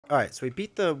Alright, so we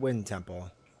beat the wind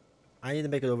temple. I need to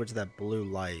make it over to that blue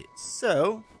light.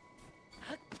 So,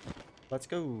 let's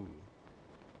go.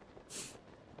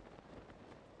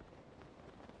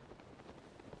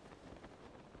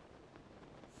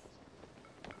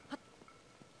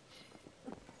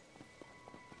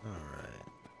 Alright.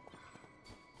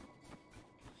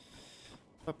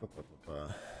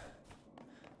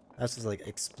 Let's just like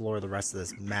explore the rest of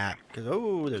this map. Cause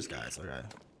oh, there's guys. Okay.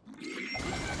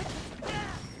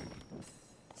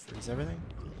 Freeze everything.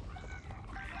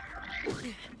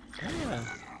 Yeah.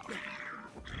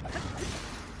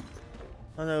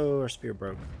 Oh no, our spear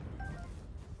broke.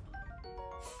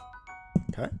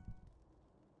 Okay.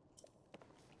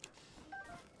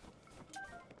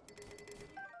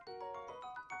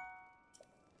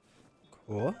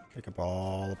 Cool. Pick up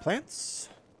all the plants.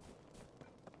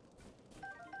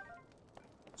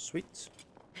 Sweet.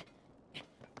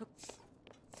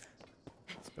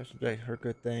 Special day, hurt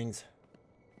good things.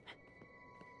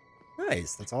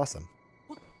 Nice, that's awesome.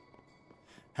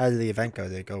 How did the event go?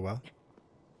 Did it go well?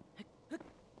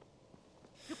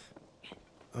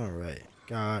 Alright,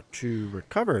 got to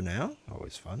recover now.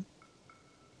 Always fun.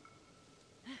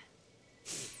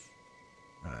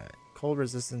 Alright, cold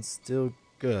resistance still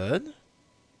good.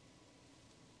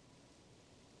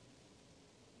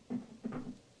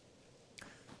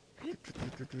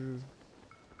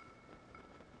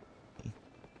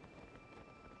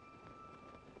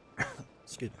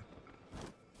 Excuse me.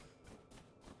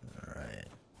 Alright.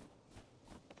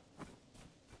 Can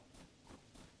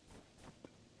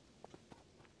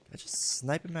I just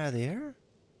snipe him out of the air?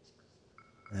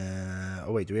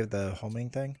 Oh wait, do we have the homing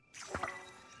thing?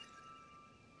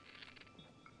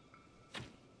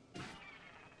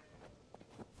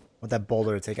 Want that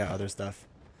boulder to take out other stuff.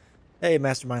 Hey,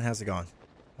 Mastermind, how's it going?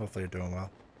 Hopefully you're doing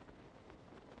well.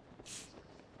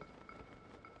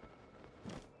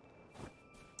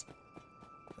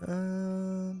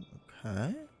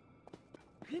 Okay.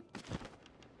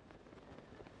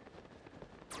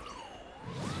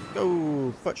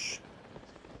 Go, push.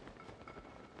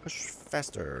 Push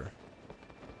faster.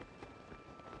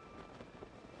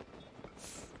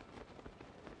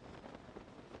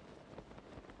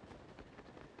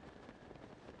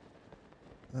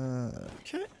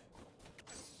 Okay.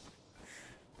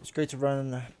 It's great to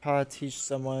run pod, teach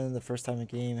someone the first time in the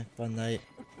game. Fun night.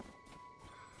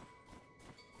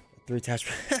 3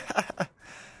 attachment.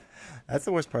 That's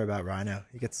the worst part about Rhino.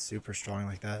 He gets super strong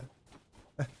like that.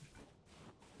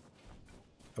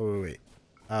 Oh, wait.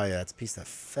 Oh, yeah, it's a piece that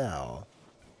fell.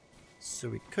 So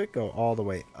we could go all the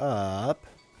way up.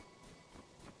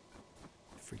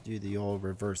 If we do the old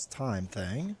reverse time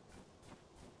thing.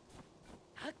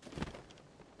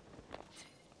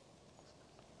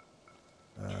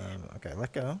 Okay,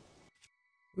 let go.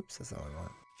 Oops, that's not what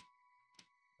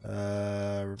I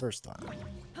want. Reverse time.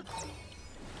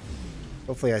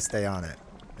 Hopefully I stay on it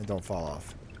and don't fall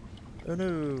off. Oh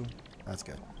no. That's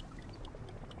good.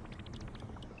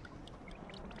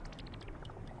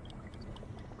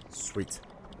 Sweet.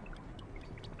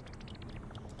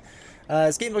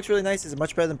 This game looks really nice. Is it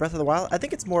much better than Breath of the Wild? I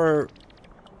think it's more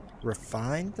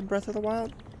refined than Breath of the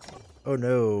Wild. Oh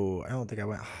no, I don't think I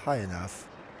went high enough.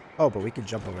 Oh, but we can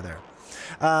jump over there.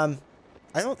 I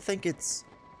don't think it's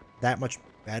that much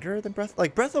better than Breath.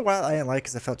 Like Breath of the Wild, I didn't like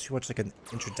because it felt too much like an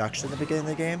introduction at the beginning of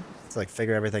the game to like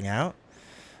figure everything out.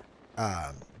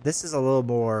 This is a little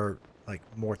more like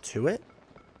more to it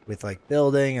with like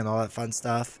building and all that fun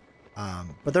stuff.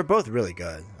 But they're both really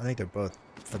good. I think they're both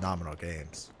phenomenal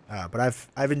games. But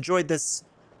I've enjoyed this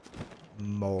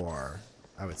more,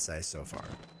 I would say, so far.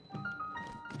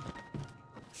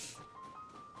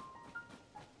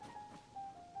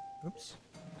 Oops.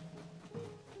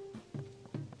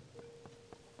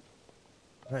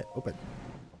 Alright, open.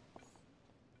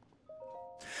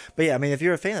 But yeah, I mean, if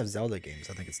you're a fan of Zelda games,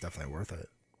 I think it's definitely worth it.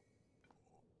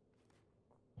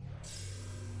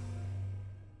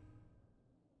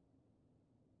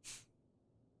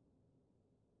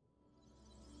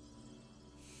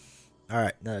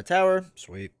 Alright, another tower.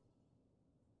 Sweet.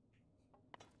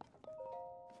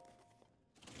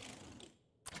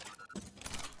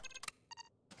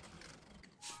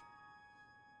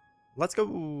 Let's go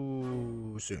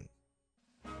soon.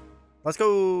 Let's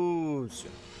go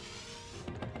soon.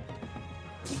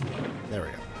 There we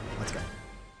go. Let's go.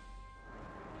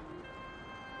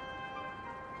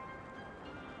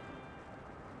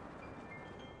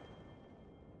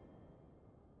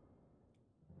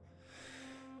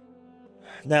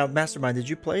 Now, Mastermind, did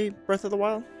you play Breath of the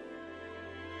Wild?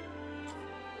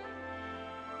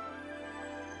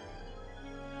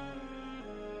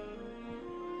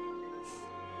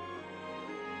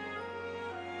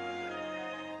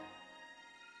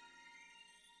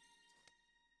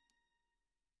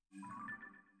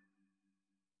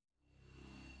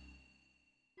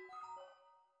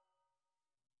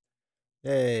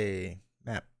 Yay.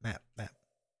 Map, map, map.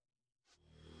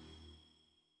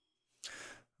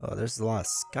 Oh, there's a lot of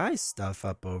sky stuff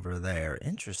up over there.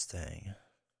 Interesting.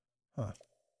 Huh.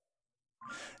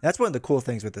 That's one of the cool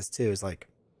things with this too, is like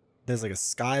there's like a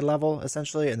sky level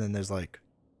essentially, and then there's like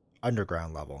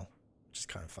underground level, which is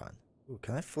kind of fun. Ooh,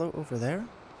 can I float over there?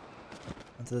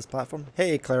 Onto this platform?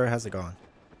 Hey Clara, how's it going?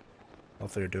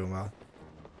 Hopefully you're doing well.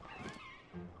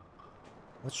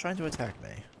 What's trying to attack me?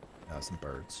 Oh, some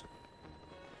birds.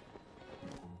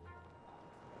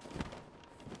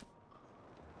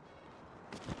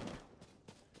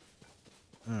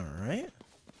 Alright.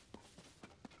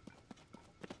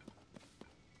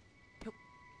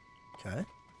 Okay.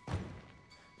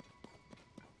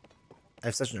 I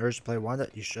have such an urge to play Wanda.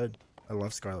 You should. I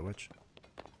love Scarlet Witch.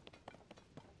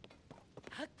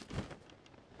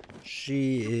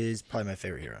 She is probably my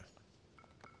favorite hero.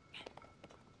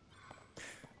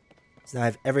 So now I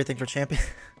have everything for champion.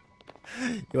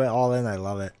 You went all in. I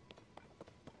love it.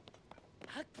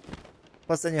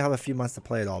 Plus, then you have a few months to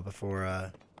play it all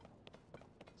before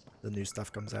the new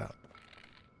stuff comes out.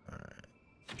 Alright.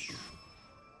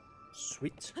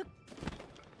 Sweet.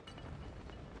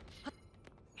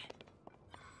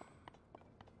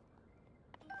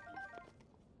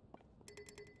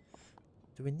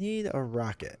 Do we need a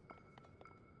rocket?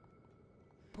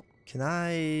 Can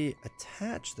I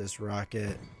attach this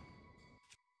rocket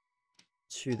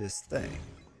to this thing?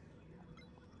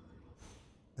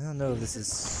 I don't know if this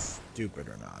is stupid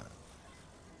or not.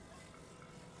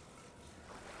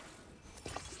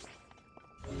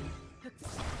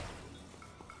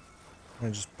 I'm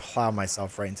gonna just plow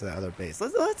myself right into the other base.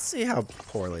 Let's see how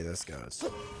poorly this goes.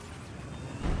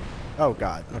 Oh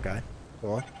god, okay.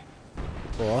 Cool.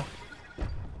 Cool.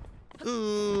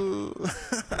 Ooh.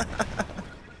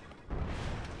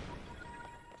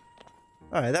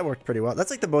 Alright, that worked pretty well. That's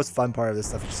like the most fun part of this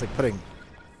stuff, just like putting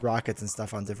rockets and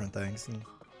stuff on different things. And...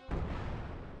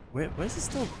 Wait, what is it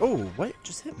still? Oh, what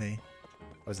just hit me?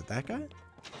 Was it that guy?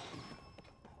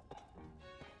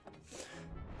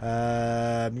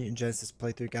 Mutant Genesis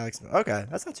playthrough Galaxy. Okay,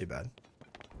 that's not too bad.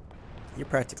 You're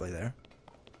practically there.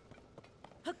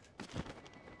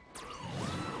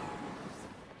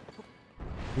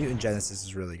 Mutant Genesis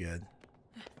is really good.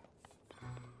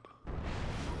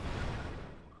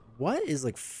 What is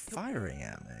like firing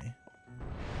at me?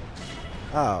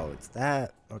 Oh, it's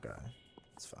that. Okay,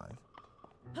 it's fine.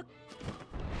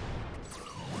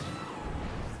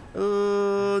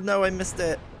 Oh no, I missed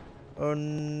it. Oh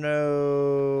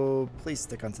no! Please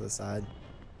stick onto the side.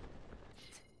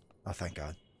 Oh, thank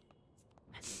God.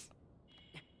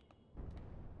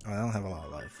 Oh, I don't have a lot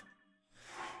of life.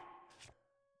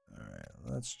 Alright,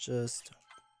 let's just...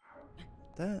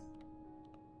 that.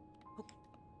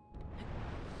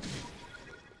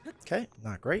 Okay,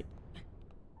 not great.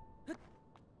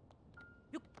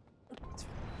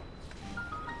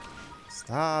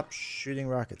 Stop shooting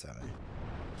rockets at me.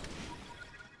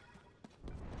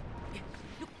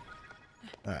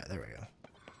 Alright, there we go.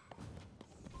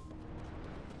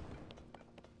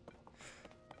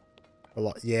 A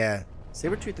lot, yeah.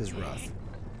 Sabretooth is rough.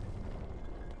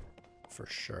 For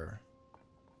sure.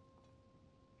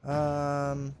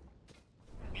 I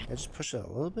just push it a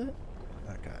little bit?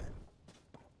 Okay.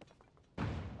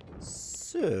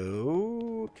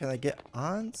 So, can I get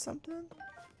on something?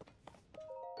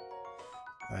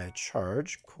 Alright,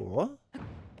 charge. Cool.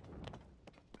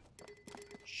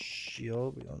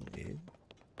 Shield, we don't need.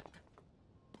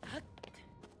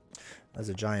 That's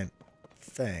a giant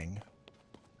thing.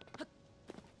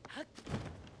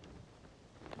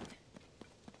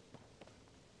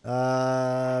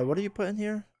 What do you put in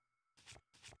here?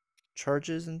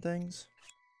 Charges and things?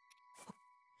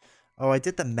 Oh, I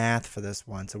did the math for this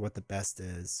one, so what the best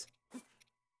is.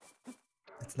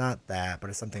 It's not that, but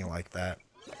it's something like that.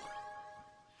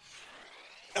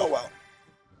 Oh well.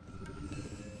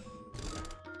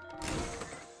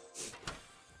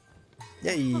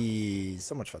 Yay!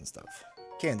 So much fun stuff.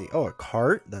 Candy. Oh, a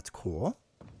cart. That's cool.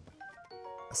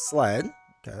 A sled.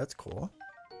 Okay, that's cool.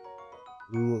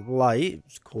 Light.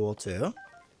 It's cool too.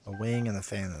 A wing and a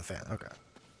fan and a fan. Okay.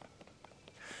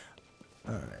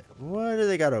 Alright. What do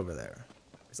they got over there?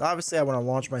 Because obviously I want to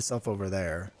launch myself over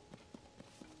there.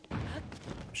 I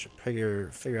should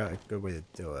figure out a good way to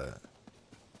do it.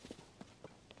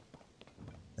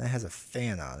 That has a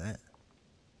fan on it.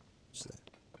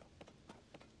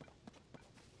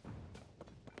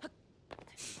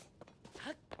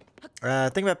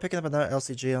 Think about picking up another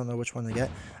LCG. I don't know which one to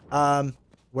get.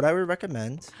 What I would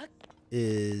recommend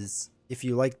is if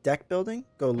you like deck building,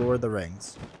 go Lord of the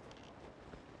Rings.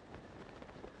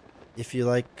 If you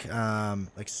like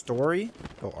story,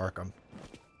 go Arkham.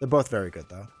 They're both very good,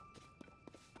 though.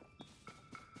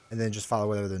 And then just follow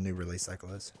whatever the new release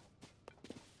cycle is.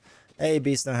 Hey,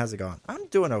 Beast, how's it going? I'm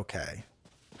doing okay.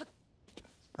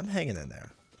 I'm hanging in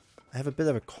there. I have a bit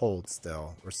of a cold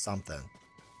still, or something.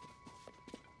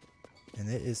 And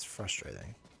it is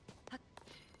frustrating.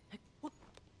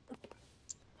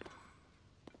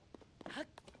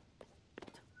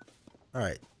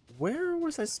 Alright, where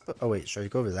was I supposed... Oh, wait, should I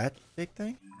go over that big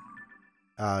thing?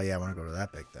 Oh, yeah, I want to go to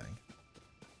that big thing.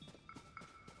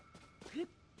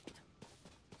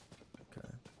 Okay.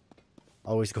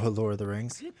 Always go Lord of the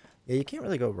Rings. Yeah, you can't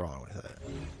really go wrong with it.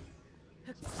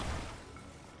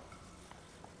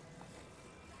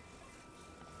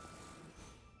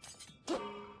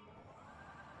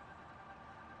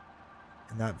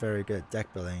 And not very good at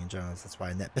deck building in general, that's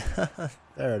why I net...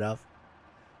 Fair enough.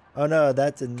 Oh no,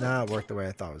 that did not work the way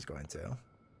I thought it was going to.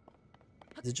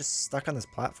 Is it just stuck on this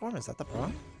platform? Is that the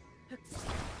problem?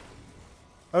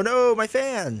 Oh no, my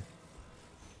fan!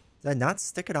 Did I not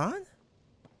stick it on?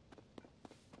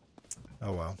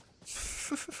 Oh well.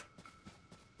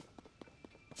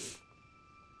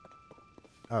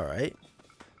 Alright.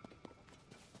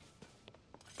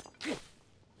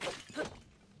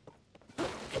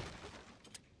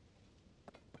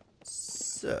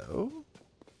 So...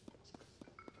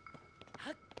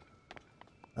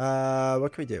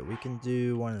 what can we do? We can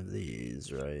do one of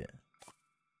these, right?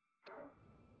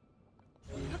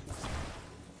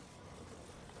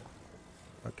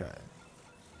 Okay.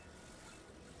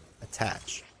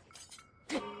 Attach.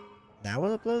 Now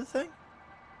will it blow the thing?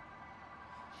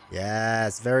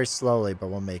 Yes, very slowly, but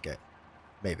we'll make it.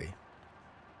 Maybe.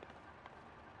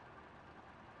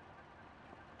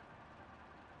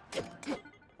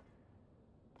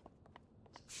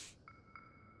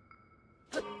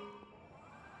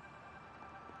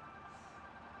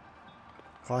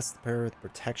 Class pair with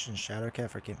protection, Shadowcat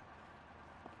for game.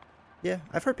 Yeah,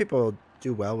 I've heard people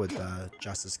do well with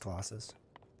Justice classes.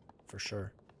 For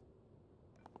sure.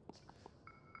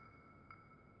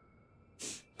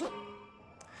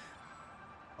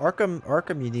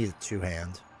 Arkham, you need a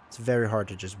two-hand. It's very hard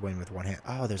to just win with one hand.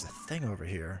 Oh, there's a thing over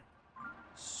here.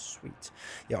 Sweet.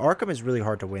 Yeah, Arkham is really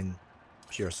hard to win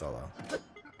pure solo.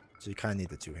 So you kind of need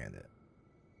the two-handed.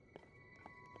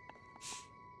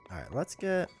 Alright, let's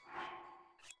get...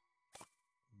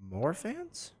 more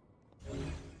fans?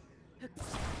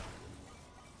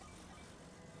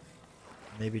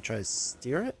 Maybe try to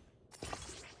steer it?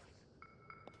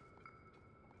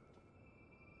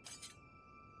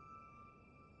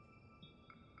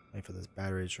 Wait for this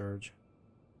battery to charge.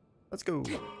 Let's go.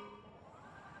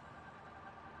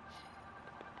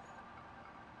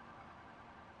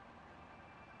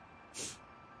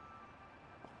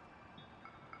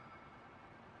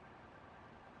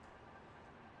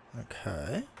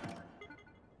 Okay.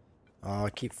 Oh,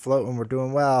 keep floating. We're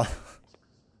doing well.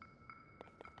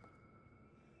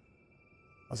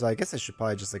 Also, I guess I should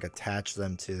probably just like attach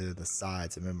them to the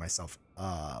sides and move myself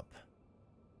up.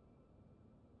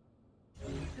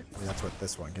 Maybe that's what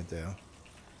this one can do.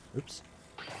 Oops.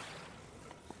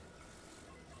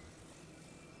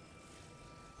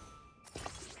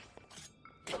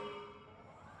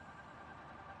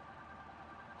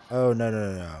 Oh, no,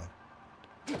 no, no,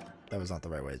 no. That was not the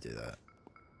right way to do that.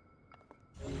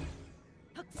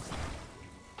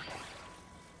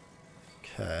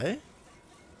 Okay.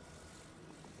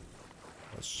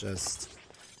 Let's just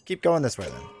keep going this way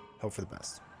then. Hope for the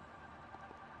best.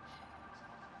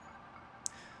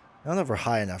 I don't know if we're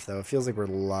high enough though. It feels like we're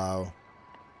low.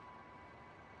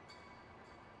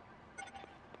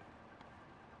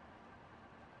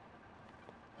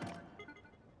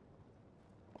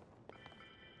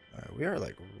 Alright, we are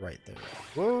like right there.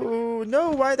 Whoa, no,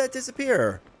 why did that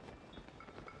disappear?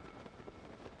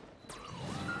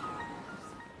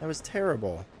 That was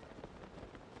terrible.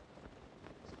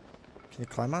 Can you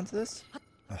climb onto this?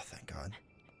 Oh, thank God.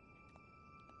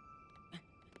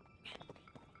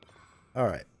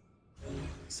 Alright.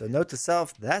 So note to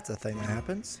self, that's a thing that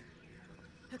happens.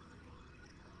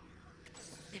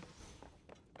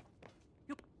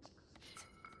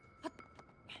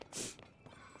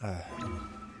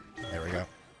 There we go.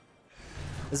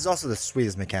 This is also the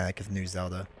sweetest mechanic of New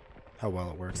Zelda. How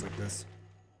well it works like this.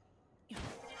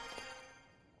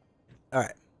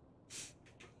 Alright.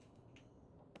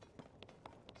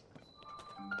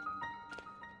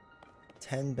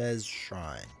 Tenbez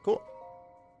Shrine. Cool.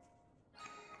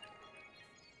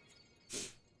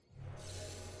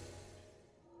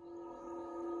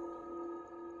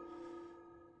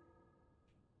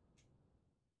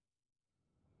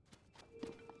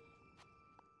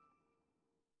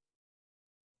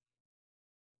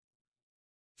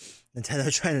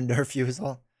 Nintendo trying to nerf you is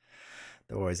all.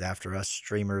 They're always after us,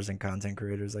 streamers and content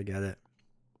creators. I get it.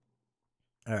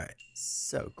 All right.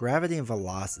 So gravity and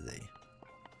velocity.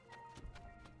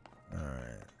 All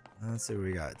right. Let's see what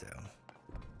we gotta do.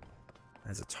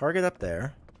 There's a target up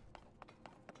there.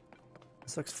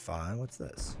 This looks fine. What's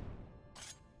this?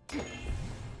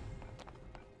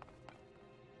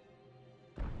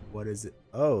 What is it?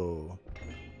 Oh.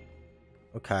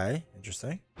 Okay.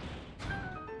 Interesting.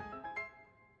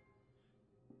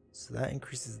 So that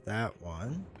increases that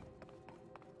one.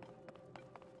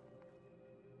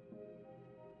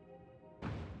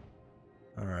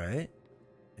 Alright.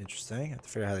 Interesting. I have to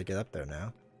figure out how to get up there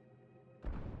now.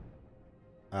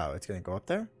 Oh, it's gonna go up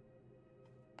there?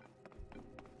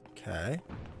 Okay.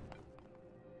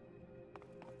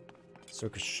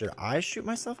 So should I shoot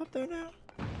myself up there now?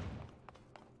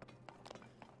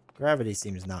 Gravity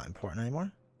seems not important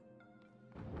anymore.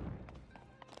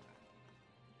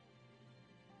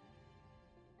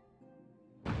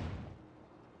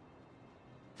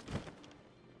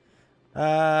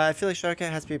 I feel like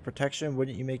Shadowcat has to be protection.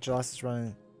 Wouldn't you make Colossus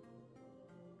run?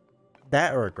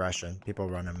 That or aggression. People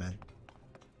run him in.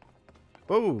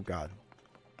 Oh, God.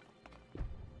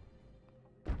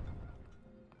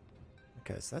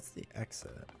 Okay, so that's the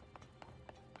exit.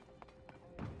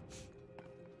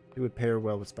 It would pair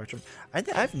well with Spectrum.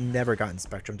 I've never gotten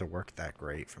Spectrum to work that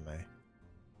great for me.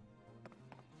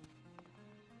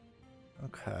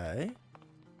 Okay.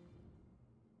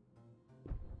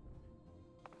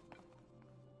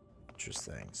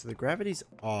 Interesting. So the gravity's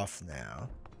off now.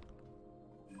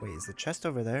 Wait, is the chest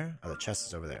over there? Oh, the chest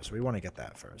is over there. So we want to get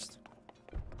that first.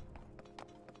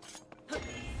 And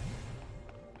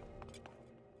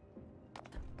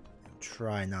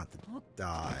try not to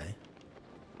die.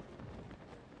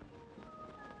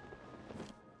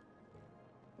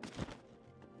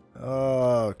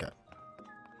 Okay.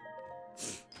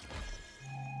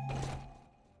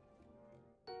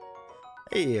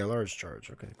 Hey, a large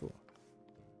charge. Okay, cool.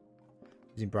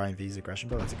 Using Brian V's aggression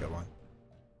bow, that's a good one.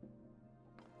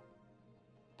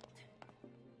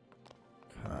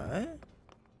 Okay.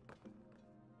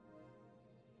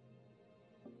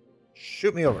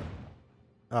 Shoot me over.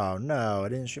 Oh no, it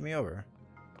didn't shoot me over.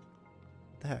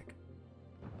 What the heck?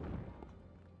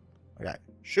 Okay,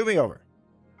 shoot me over.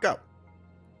 Go.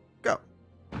 Go.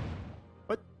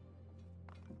 What?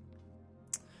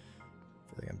 I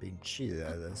feel like I'm being cheated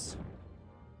out of this.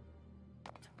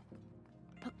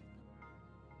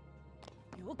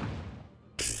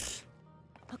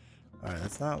 Alright,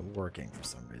 that's not working for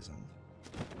some reason.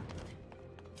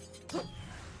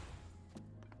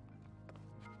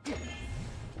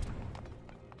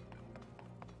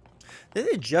 Did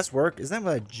it just work? Isn't that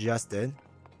what I just did?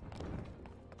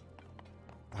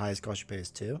 The highest cost you pay is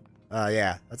 2?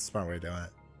 Yeah, that's a smart way of doing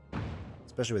it.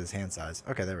 Especially with his hand size.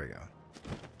 Okay, there we go.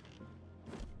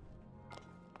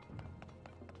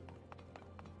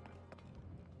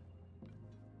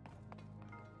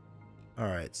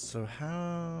 Alright, so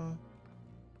how...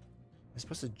 Am I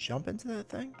supposed to jump into that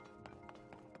thing?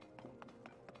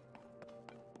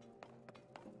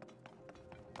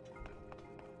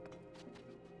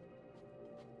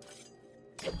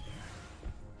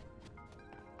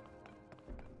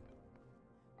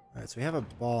 Alright, so we have a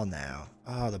ball now.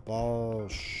 Oh, the ball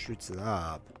shoots it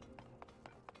up.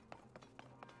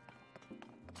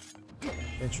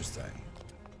 Interesting.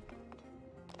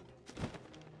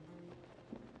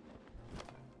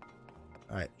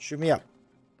 Alright, shoot me up.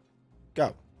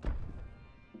 Go.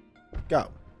 Go.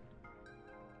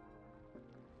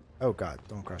 Oh god,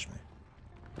 don't crush me.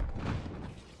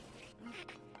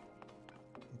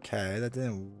 Okay, that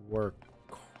didn't work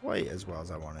quite as well as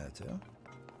I wanted it to.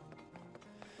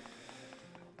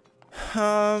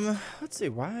 Let's see,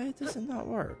 why does it not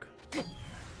work?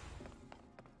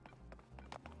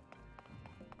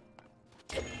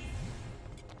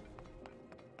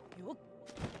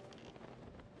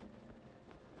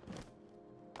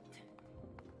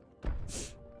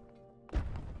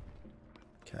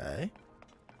 Okay.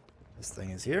 This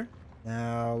thing is here.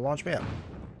 Now launch me up.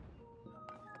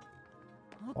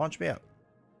 Launch me up.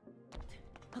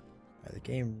 Right, the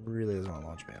game really doesn't want to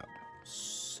launch me up.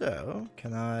 So,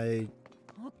 can I...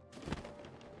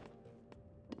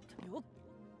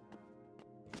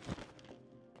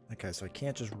 Okay, so I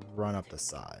can't just run up the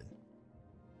side.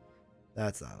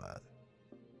 That's not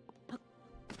bad.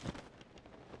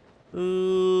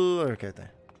 Ooh, okay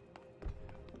there.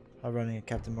 I'm running a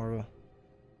Captain Marvel.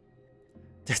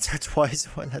 That's twice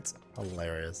one. That's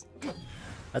hilarious.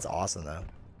 That's awesome though.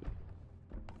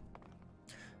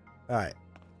 Alright.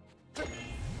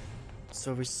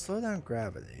 So if we slow down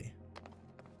gravity.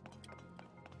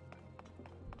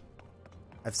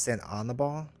 I have to stand on the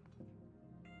ball.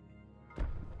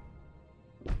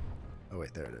 Oh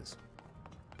wait, there it is.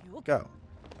 Go.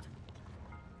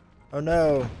 Oh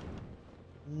no.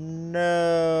 No.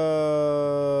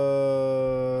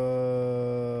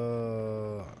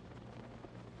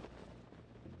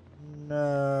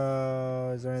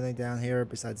 No. Is there anything down here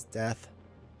besides death?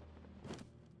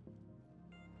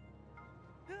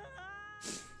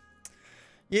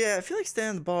 Yeah, I feel like staying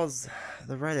on the ball is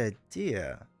the right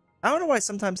idea. I don't know why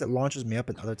sometimes it launches me up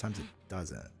and other times it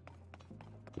doesn't.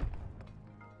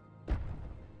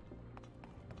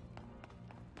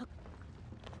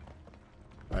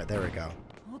 Alright, there we go.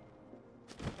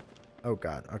 Oh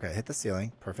god. Okay, hit the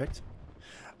ceiling. Perfect.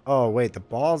 Oh, wait, the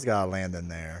ball's gotta land in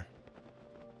there.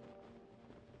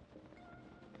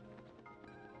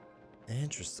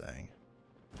 Interesting.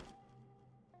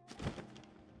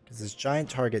 Because this giant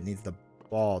target needs the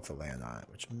ball to land on it,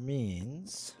 which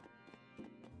means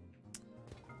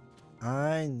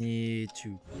I need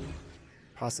to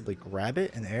possibly grab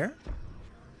it in air.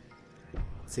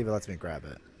 Let's see if it lets me grab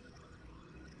it.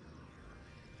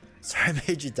 Sorry, I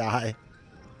made you die.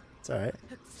 It's alright.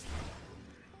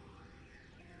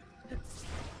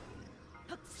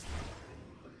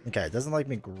 Okay, it doesn't like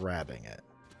me grabbing it.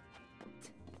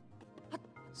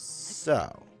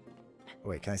 So.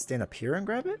 Wait, can I stand up here and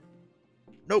grab it?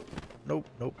 Nope. Nope,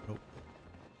 nope, nope.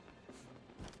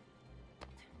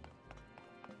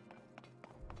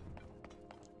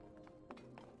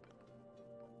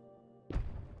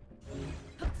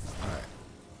 Alright.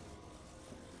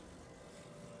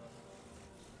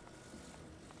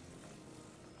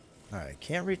 Alright,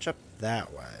 can't reach up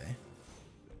that way.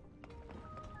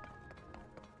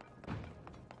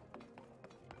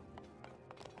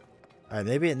 Alright,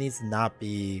 maybe it needs to not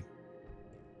be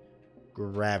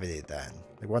gravity then.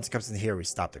 Like once it comes in here, we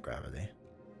stop the gravity.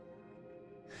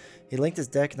 He linked his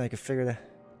deck and I could figure that.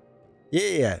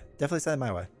 Yeah. Definitely send it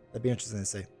my way. That'd be interesting to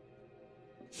see.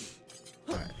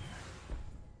 Alright.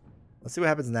 Let's see what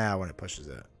happens now when it pushes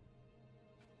it.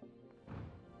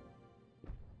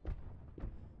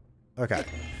 Okay.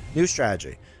 New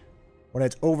strategy. When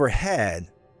it's overhead,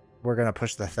 we're going to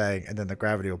push the thing and then the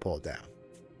gravity will pull it down.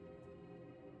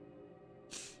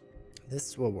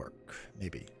 This will work.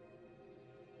 Maybe.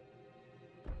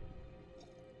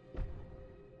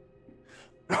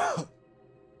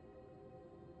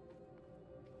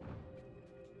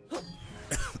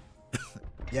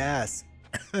 Yes.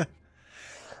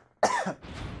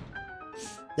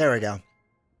 There we go.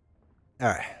 All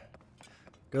right.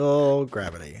 Good old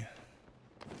gravity.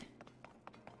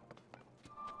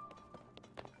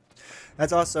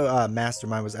 That's also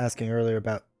Mastermind was asking earlier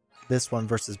about this one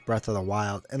versus Breath of the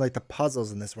Wild. And like the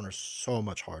puzzles in this one are so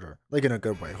much harder. Like in a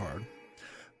good way hard.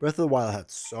 Breath of the Wild had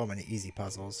so many easy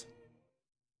puzzles.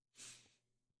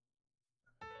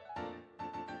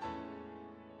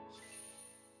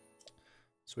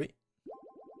 Sweet.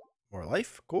 More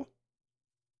life. Cool.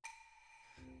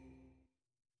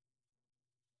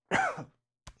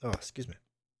 Oh, excuse me.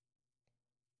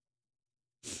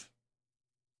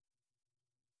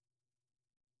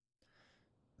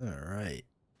 All right.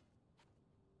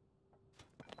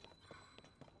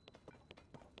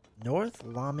 North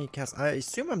Lamy Castle. I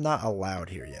assume I'm not allowed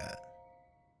here yet.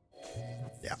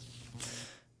 Yeah.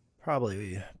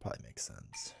 Probably makes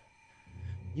sense.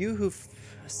 You who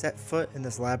set foot in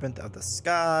this labyrinth of the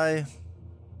sky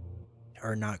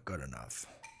are not good enough.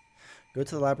 Go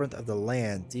to the labyrinth of the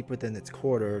land. Deep within its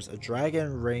quarters, a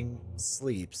dragon ring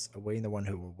sleeps, awaiting the one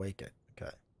who will wake it.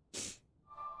 Okay.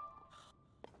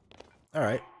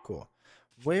 Alright, cool.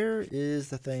 Where is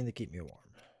the thing to keep me warm?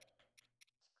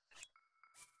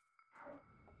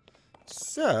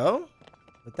 So,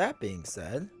 with that being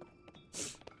said,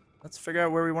 let's figure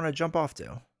out where we want to jump off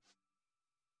to.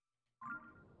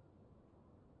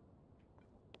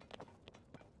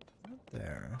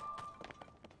 There.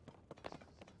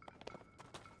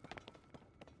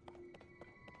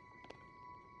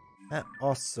 That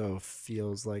also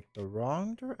feels like the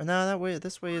wrong direction. No, that way.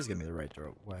 This way is gonna be the right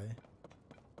way.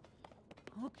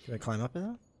 Can I climb up it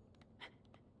though?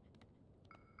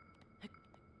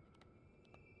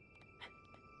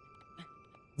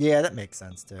 Yeah, that makes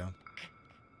sense too.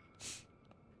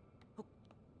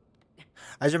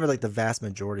 I just remember like the vast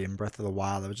majority in Breath of the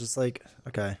Wild. I was just like,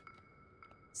 okay,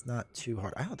 it's not too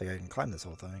hard. I don't think I can climb this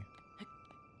whole thing.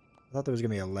 I thought there was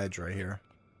gonna be a ledge right here.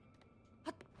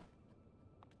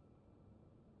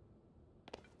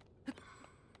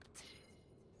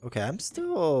 Okay, I'm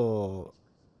still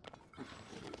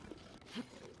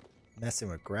messing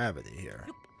with gravity here.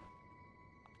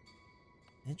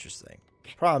 Interesting.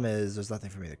 Problem is, there's nothing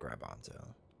for me to grab onto.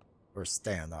 Or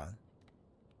stand on.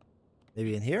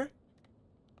 Maybe in here?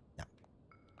 No.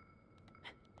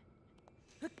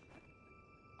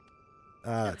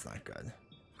 That's not good.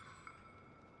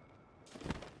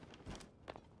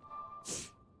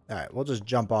 Alright, we'll just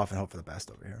jump off and hope for the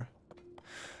best over here.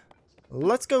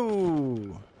 Let's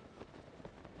go!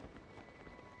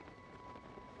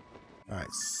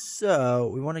 Alright, so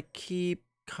we want to keep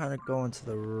kind of going to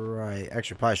the right.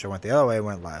 Actually, probably should have went the other way and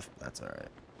went left. But that's alright.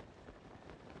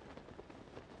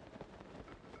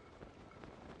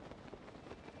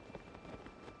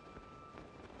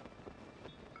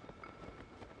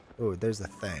 Ooh, there's the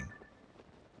thing.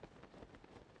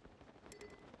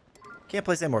 Can't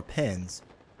place any more pins.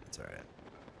 That's alright.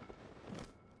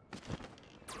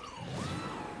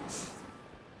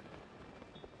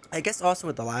 I guess also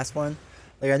with the last one,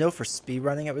 like I know for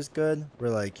speedrunning it was good,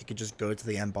 where like you could just go to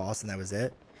the end boss and that was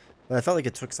it. But I felt like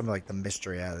it took some of like the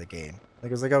mystery out of the game. Like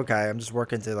it was like, okay, I'm just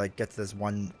working to like get to this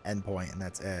one endpoint and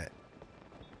that's it.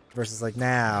 Versus like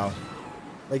now,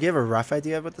 like you have a rough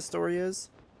idea of what the story is,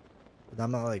 but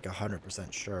I'm not like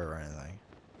 100% sure or anything.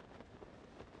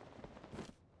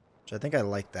 Which I think I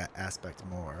like that aspect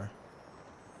more.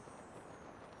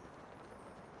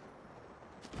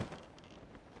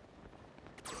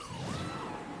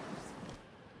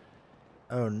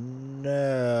 Oh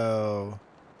no.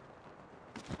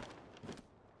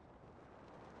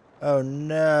 Oh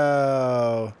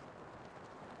no.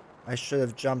 I should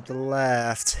have jumped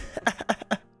left.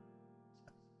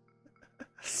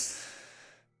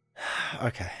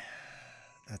 Okay.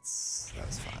 That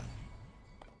was fine.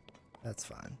 That's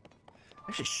fine.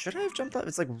 Actually, should I have jumped left?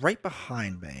 It's like right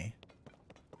behind me.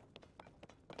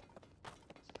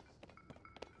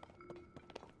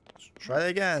 Let's try that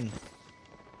again.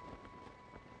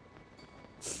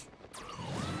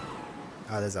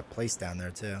 Oh, there's a place down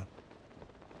there too.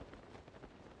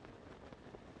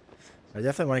 I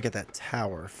definitely want to get that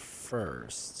tower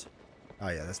first. Oh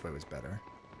yeah, this way was better.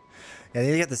 Yeah, I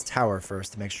need to get this tower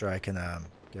first to make sure I can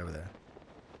get over there.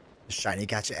 The shiny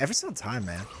gotcha every single time,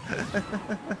 man.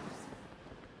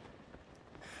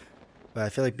 But I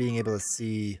feel like being able to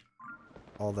see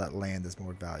all that land is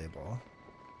more valuable.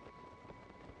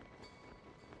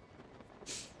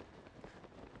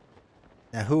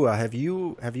 Now, Hua, have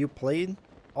you played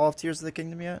all of Tears of the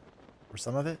Kingdom yet? Or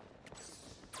some of it?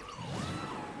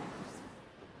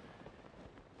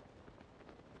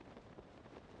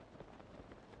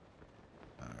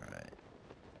 Alright.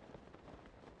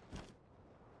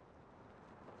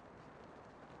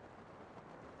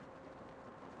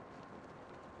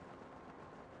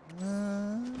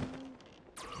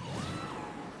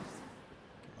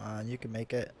 Come on, you can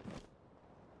make it.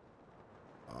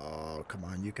 Oh, come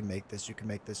on, you can make this, you can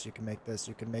make this, you can make this,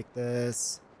 you can make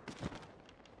this.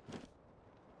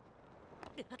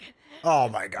 Oh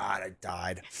my god, I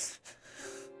died.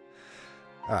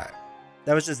 Alright.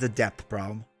 That was just the depth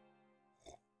problem.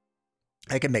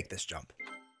 I can make this jump.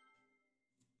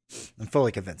 I'm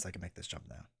fully convinced I can make this jump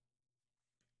now.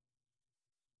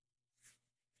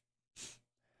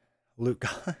 Luke.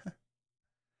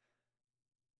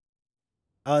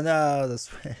 Oh no,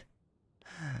 this way.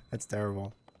 That's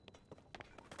terrible.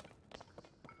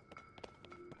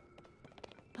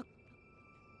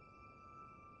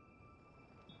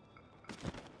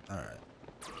 Alright.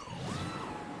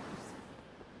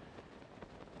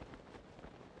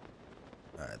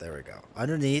 Alright, there we go.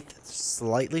 Underneath,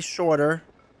 slightly shorter.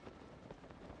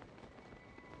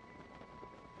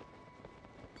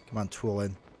 Come on,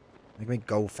 Toolin. Make me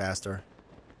go faster.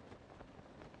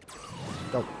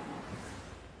 Go.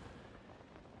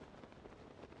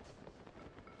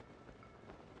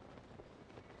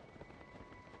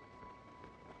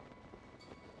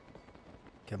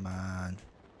 Come on.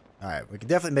 Alright, we can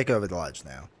definitely make it over the ledge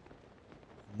now.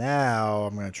 Now,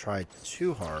 I'm going to try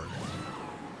too hard.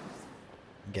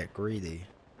 And get greedy.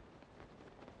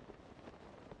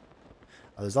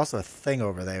 Oh, there's also a thing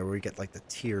over there where we get like the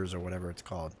tears or whatever it's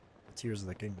called. The Tears of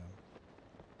the Kingdom.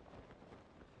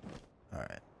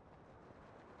 Alright.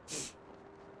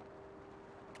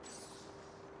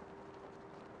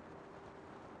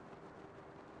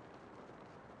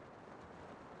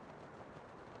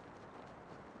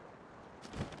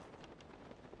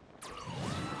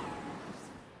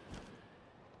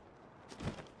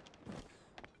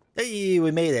 Hey,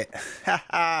 we made it.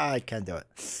 Haha, I can do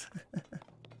it.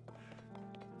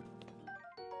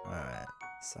 Alright.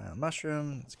 Silent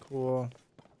mushroom. That's cool.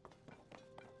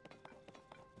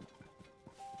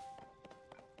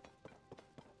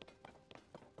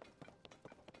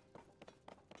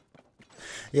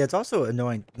 Yeah, it's also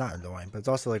annoying. Not annoying, but it's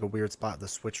also like a weird spot, the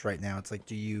Switch right now. It's like,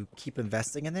 do you keep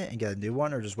investing in it and get a new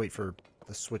one, or just wait for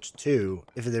the Switch 2,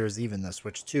 if there's even the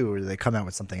Switch 2, or do they come out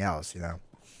with something else, you know?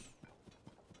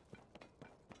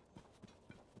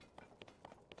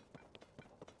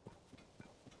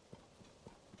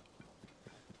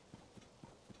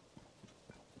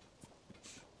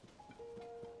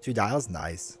 2 dials?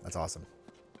 Nice. That's awesome.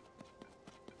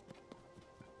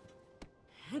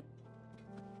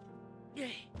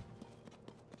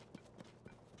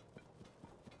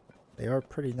 They are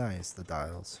pretty nice, the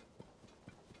dials.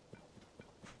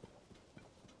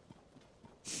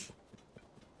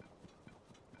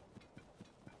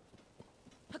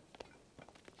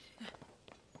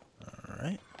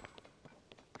 Alright.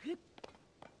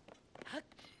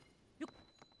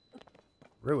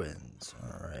 Ruins.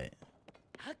 Alright.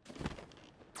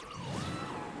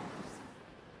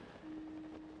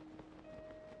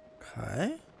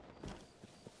 Okay.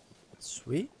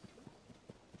 Sweet.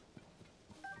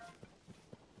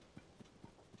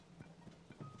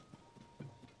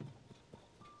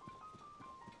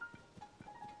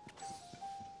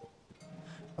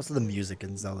 Also, the music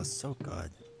in Zelda is so good.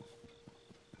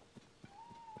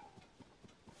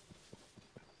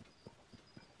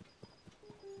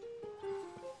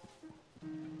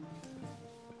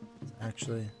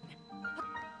 Actually.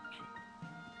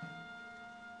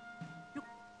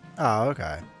 Oh,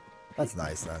 okay. That's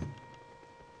nice then.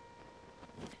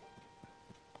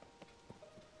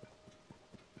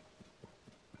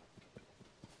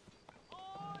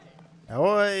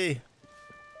 Oi!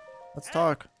 Let's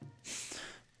talk.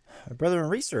 My brother in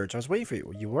research. I was waiting for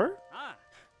you. You were?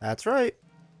 That's right.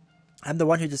 I'm the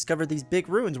one who discovered these big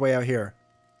ruins way out here.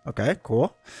 Okay,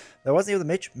 cool. I wasn't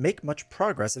able to make much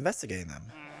progress investigating them.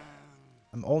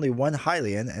 I'm only 1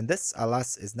 Hylian, and this,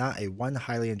 alas, is not a 1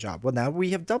 Hylian job. Well, now we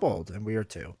have doubled, and we are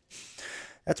 2.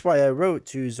 That's why I wrote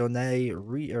to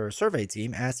Zonai survey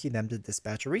team asking them to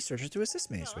dispatch a researcher to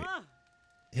assist me. Sweet.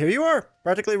 Here you are,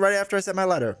 practically right after I sent my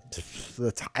letter.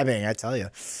 The timing, I tell you.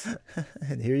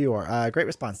 And here you are. Great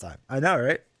response time. I know,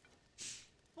 right?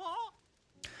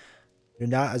 You're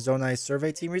not a Zonai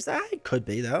survey team reason? I could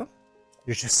be, though.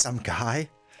 You're just some guy.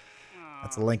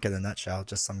 That's a link in a nutshell,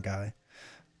 just some guy.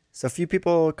 So few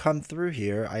people come through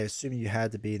here. I assume you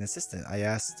had to be an assistant. I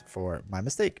asked for my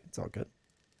mistake. It's all good.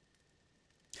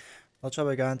 I'll try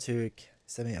to to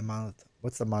send me a monolith.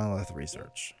 What's the monolith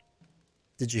research?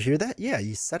 Did you hear that? Yeah,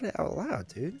 you said it out loud,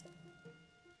 dude.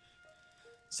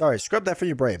 Sorry, scrub that from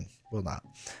your brain. Will not.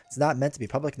 It's not meant to be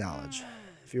public knowledge.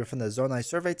 If you were from the Zonai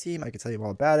survey team, I could tell you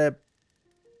all about it.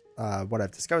 What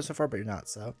I've discovered so far, but you're not,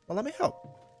 so... Well, let me help.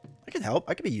 I can help.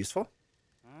 I can be useful.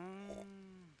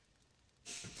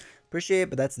 Appreciate it,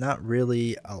 but that's not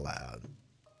really allowed.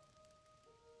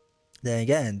 Then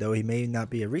again, though he may not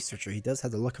be a researcher, he does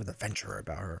have the look of an adventurer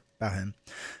about him.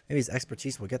 Maybe his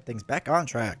expertise will get things back on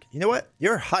track. You know what?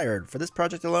 You're hired. For this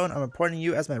project alone, I'm appointing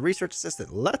you as my research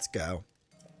assistant. Let's go.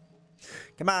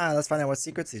 Come on, let's find out what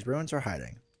secrets these ruins are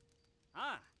hiding.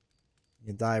 You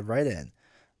can dive right in.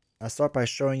 I'll start by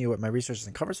showing you what my research has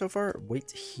uncovered so far.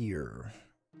 Wait here.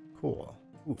 Cool.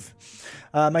 Oof.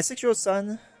 My 6-year-old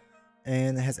son...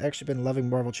 and has actually been loving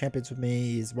Marvel Champions with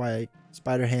me. Is why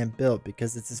Spider-Ham built,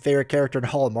 because it's his favorite character in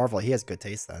all of Marvel. He has good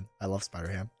taste then. I love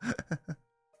Spider-Ham.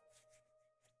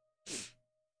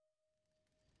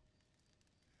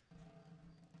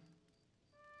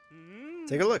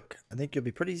 Take a look. I think you'll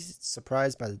be pretty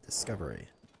surprised by the discovery.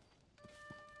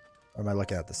 Or am I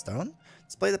looking at the stone?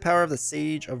 Display the power of the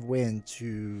Sage of Wind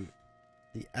to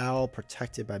the owl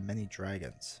protected by many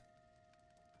dragons.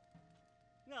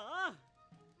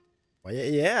 Well,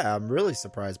 yeah, I'm really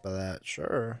surprised by that.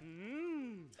 Sure.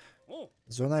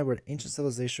 Zonai were an ancient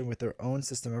civilization with their own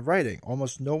system of writing.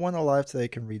 Almost no one alive today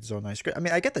can read Zonai script. I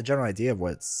mean, I get the general idea of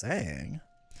what it's saying.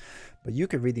 But you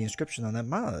can read the inscription on that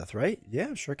monolith, right?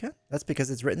 Yeah, sure can. That's because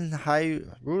it's written in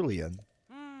Hyrulean.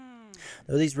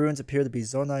 Though these ruins appear to be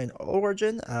Zonai in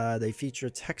origin, they feature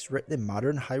text written in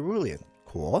modern Hyrulean.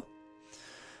 Cool.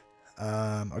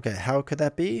 Okay, how could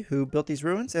that be? Who built these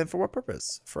ruins and for what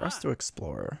purpose? For us to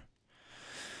explore.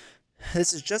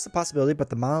 This is just a possibility, but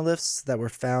the monoliths that were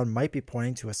found might be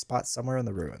pointing to a spot somewhere in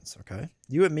the ruins, okay?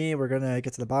 You and me, we're going to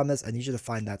get to the bottom of this. I need you to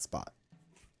find that spot.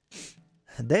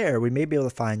 There, we may be able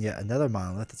to find yet another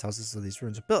monolith that tells us that these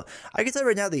ruins are built. I can tell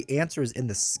right now the answer is in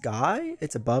the sky.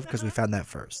 It's above because we found that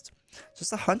first. It's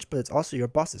just a hunch, but it's also your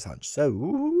boss's hunch. So,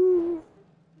 ooh,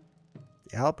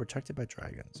 the owl protected by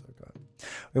dragons. Oh, God.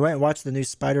 We went and watched the new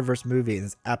Spider-Verse movie, and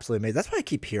it's absolutely amazing. That's what I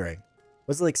keep hearing.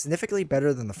 Was it like significantly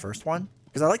better than the first one?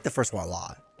 Because I like the first one a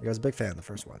lot. Like, I was a big fan of the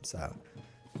first one, so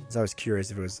I was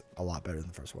curious if it was a lot better than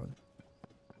the first one.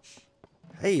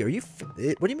 Hey, are you...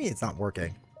 What do you mean it's not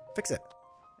working? Fix it.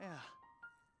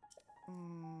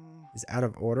 Is out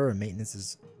of order and maintenance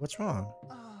is... What's wrong?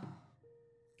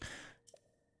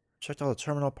 Checked all the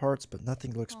terminal parts, but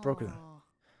nothing looks broken.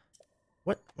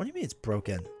 What do you mean it's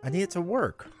broken? I need it to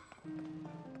work.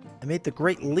 I made the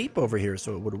great leap over here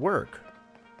so it would work.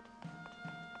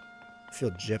 I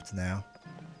feel gypped now.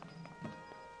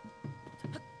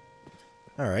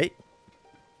 Alright.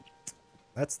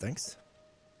 That stinks.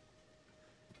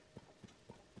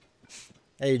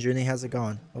 Hey, Junie, how's it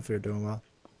going? Hopefully you're doing well.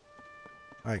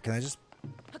 Alright, can I just...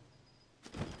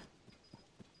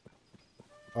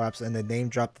 Oh, absolutely. And they name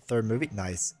dropped the third movie?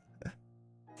 Nice.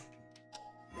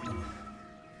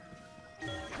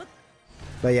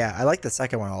 But yeah, I like the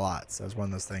second one a lot. So it's one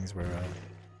of those things where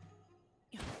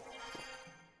I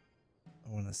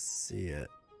want to see it.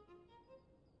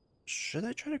 Should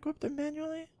I try to go up there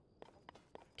manually?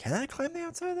 Can I climb the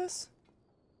outside of this?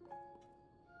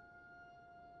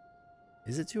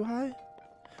 Is it too high?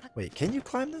 Wait, can you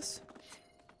climb this?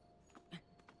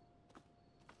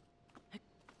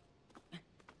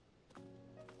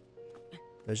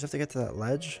 Do I just have to get to that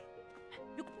ledge?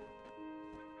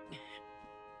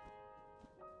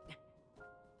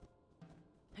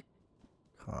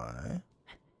 Okay.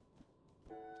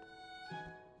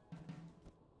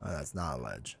 Oh, that's not a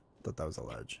ledge. I thought that was a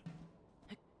ledge.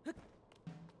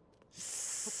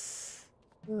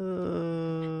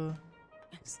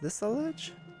 Is this a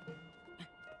ledge?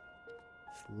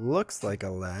 Looks like a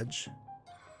ledge.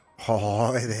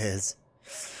 Oh, it is.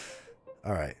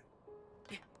 Alright.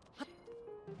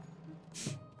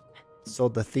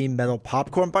 Sold the theme metal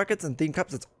popcorn buckets and theme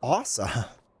cups. It's awesome.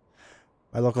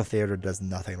 My local theater does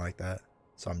nothing like that,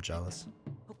 so I'm jealous.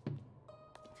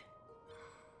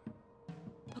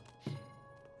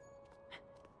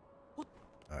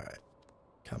 Alright.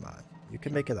 Come on. You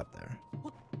can make it up there.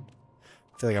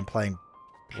 I feel like I'm playing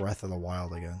Breath of the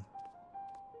Wild again.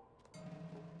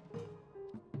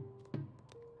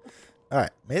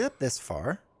 Alright. Made it up this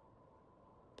far.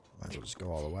 Might as well just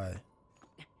go all the way.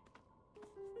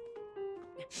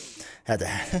 Had to.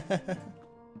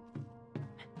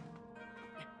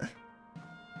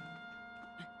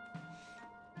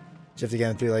 Did you have to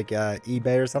get him through like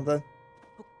eBay or something?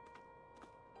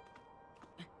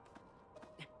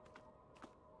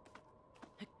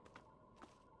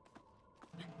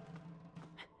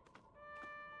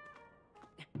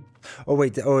 Oh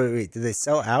wait, wait. Did they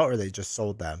sell out or they just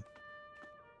sold them?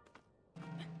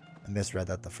 I misread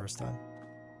that the first time.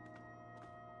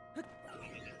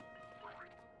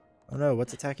 Oh no,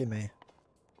 what's attacking me?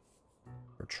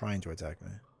 Or trying to attack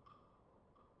me.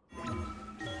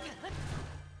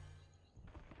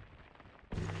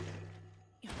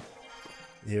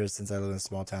 Here, since I live in a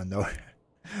small town, no.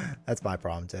 That's my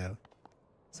problem too.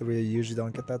 So we usually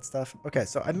don't get that stuff. Okay,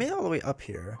 so I made it all the way up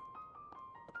here.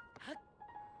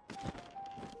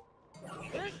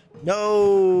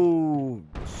 No!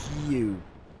 You.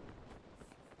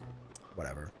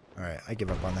 Whatever. Alright, I give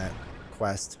up on that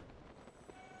quest.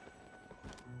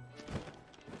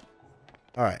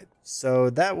 Alright, so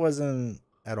that wasn't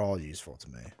at all useful to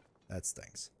me. That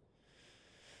stinks.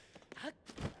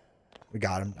 We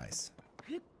got him. Nice.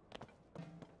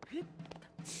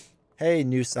 Hey,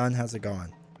 new son. How's it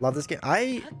going? Love this game.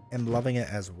 I am loving it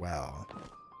as well.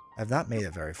 I've not made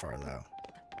it very far, though.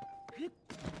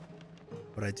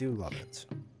 But I do love it.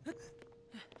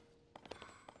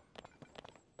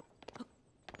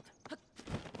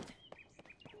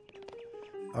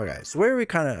 Okay, so where are we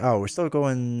kind of... Oh, we're still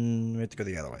going... We have to go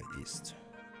the other way. East.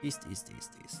 East, east,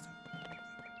 east, east.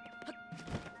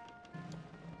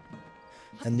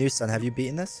 And new son, have you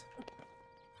beaten this?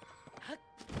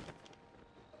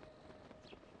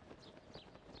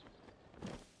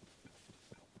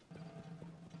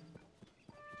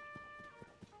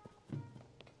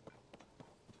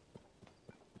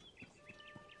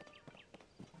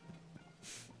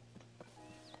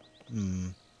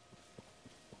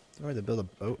 Somewhere to build a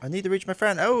boat. I need to reach my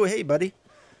friend. Oh, hey, buddy.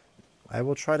 I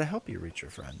will try to help you reach your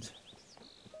friend.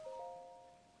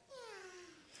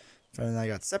 Friend and I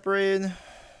got separated.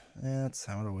 Yeah, that's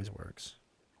how it always works.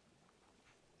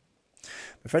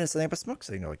 My friend is setting up a smoke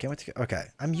signal. I can't wait to... Okay,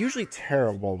 I'm usually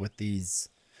terrible with these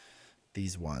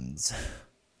ones.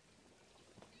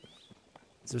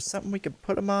 Is there something we could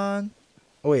put them on?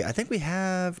 Oh, wait, I think we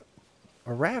have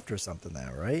a raft or something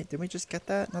now, right? Didn't we just get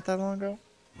that not that long ago?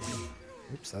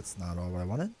 Oops, that's not all what I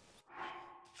wanted.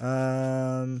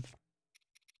 I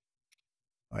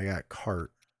got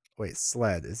cart. Wait,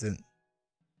 sled isn't...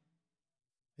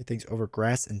 It thinks over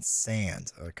grass and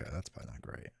sand. Okay, that's probably not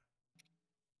great.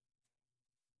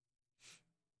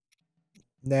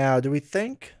 Now, do we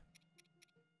think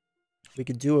we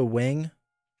could do a wing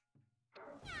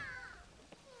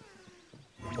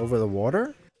over the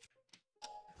water?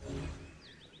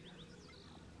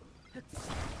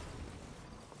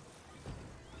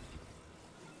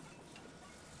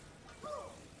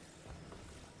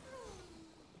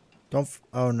 Don't...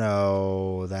 Oh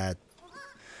no, that...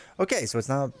 Okay, so it's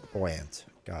not buoyant.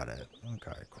 Got it.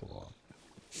 Okay, cool.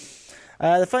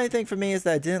 The funny thing for me is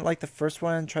that I didn't like the first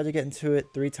one. Tried to get into it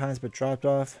 3 times, but dropped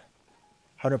off.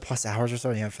 100 plus hours or so,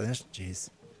 and you haven't finished? Jeez.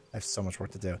 I have so much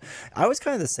work to do. I was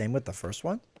kind of the same with the first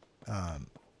one.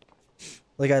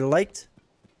 Like, I liked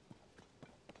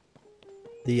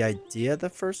the idea of the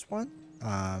first one.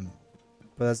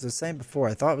 But as I was saying before,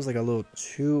 I thought it was like a little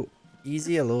too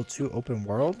easy, a little too open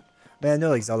world. I mean, I know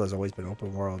like Zelda's always been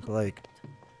open world, but like,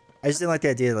 I just didn't like the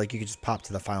idea that like you could just pop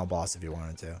to the final boss if you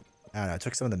wanted to. I don't know, it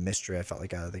took some of the mystery I felt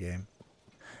like out of the game.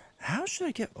 How should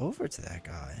I get over to that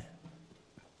guy?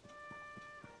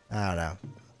 I don't know.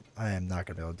 I am not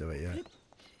going to be able to do it yet.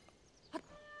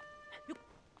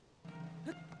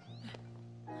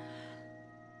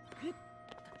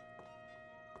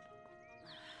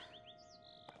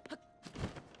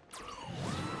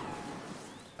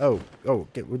 Oh,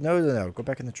 no. Go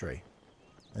back in the tree.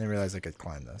 I didn't realize I could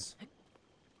climb this.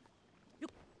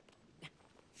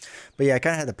 But yeah, I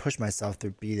kind of had to push myself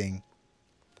through beating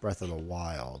Breath of the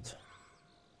Wild.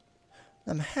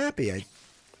 I'm happy I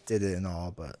did it and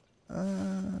all, but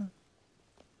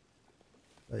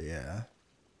yeah.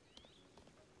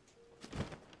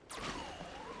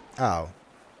 Oh.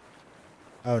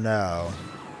 Oh no.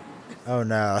 Oh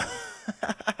no.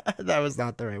 That was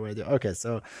not the right way to do it. Okay,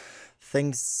 so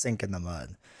things sink in the mud.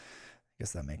 I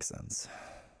guess that makes sense.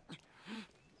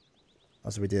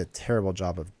 Also, we did a terrible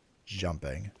job of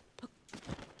jumping.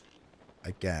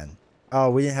 Again.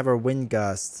 Oh, we didn't have our wind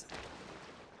gust.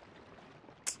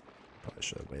 Probably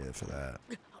should have waited for that.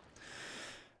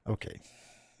 Okay.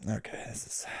 Okay, this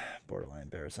is borderline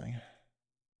embarrassing.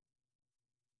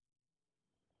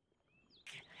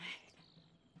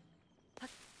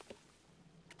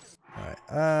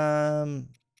 Alright,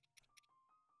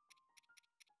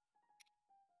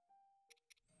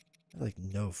 like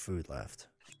no food left.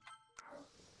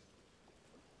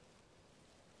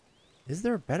 Is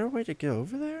there a better way to get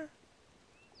over there?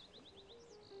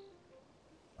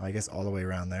 I guess all the way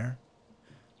around there.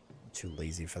 I'm too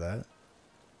lazy for that.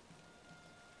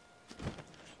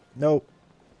 Nope.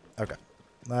 Okay.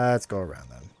 Let's go around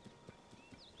then.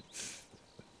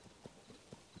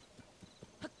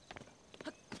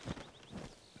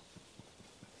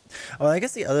 Oh, I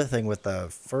guess the other thing with the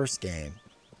first game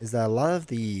is that a lot of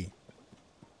the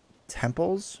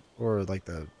temples or like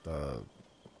the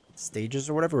stages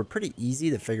or whatever were pretty easy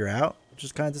to figure out, which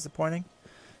is kind of disappointing.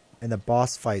 And the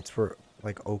boss fights were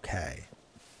like okay.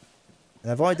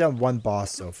 And I've only done one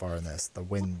boss so far in this, the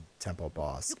Wind Temple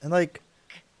boss. And like,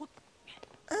 I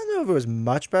don't know if it was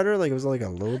much better, like it was like a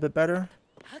little bit better.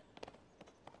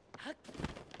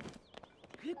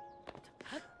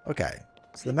 Okay,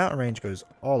 so the mountain range goes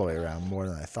all the way around more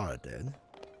than I thought it did.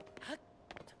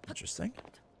 Interesting.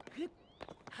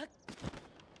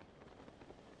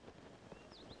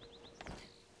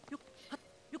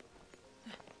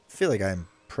 I feel like I'm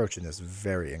approaching this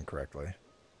very incorrectly.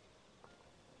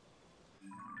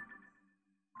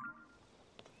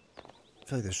 I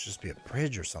feel like there should just be a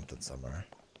bridge or something somewhere.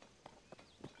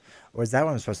 Or is that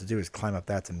what I'm supposed to do, is climb up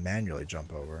that to manually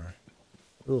jump over?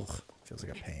 Ugh, feels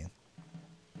like a pain.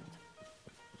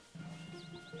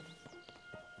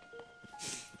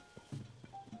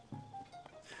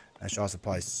 I should also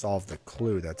probably solve the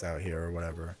clue that's out here or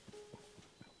whatever.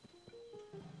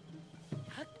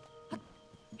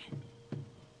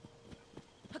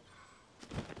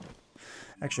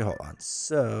 Actually, hold on.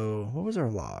 So, what was our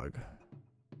log?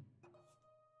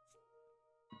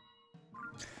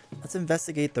 Let's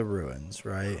investigate the ruins,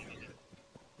 right?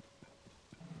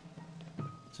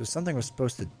 So something we're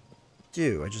supposed to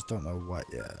do. I just don't know what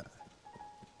yet.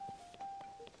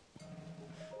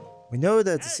 We know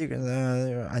that it's a secret.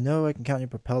 I know I can count on your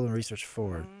propel and research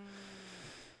forward.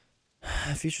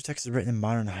 Future text is written in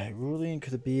modern Hyrulean.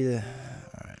 Could it be the...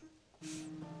 Alright.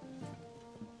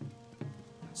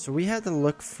 So we had to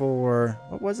look for...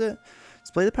 What was it?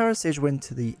 Display the power of Sage Wind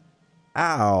to the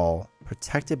owl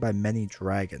protected by many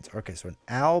dragons. Okay, so an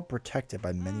owl protected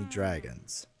by many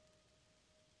dragons.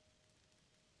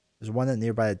 There's one that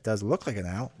nearby that does look like an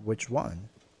owl. Which one?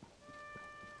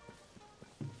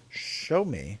 Show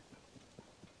me.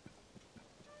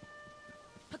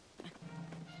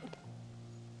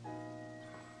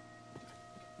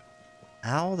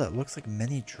 Owl that looks like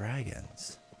many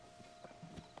dragons.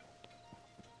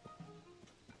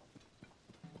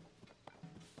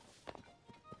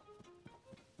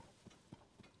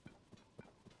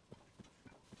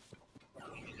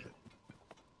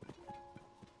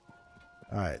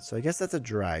 Alright, so I guess that's a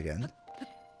dragon.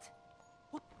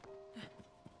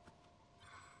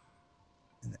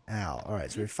 An owl.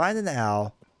 Alright, so we find an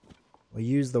owl. We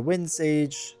use the wind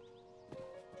sage.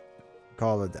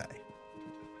 Call it a day.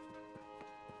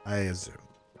 I assume.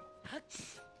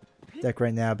 deck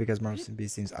right now because Marvel CDB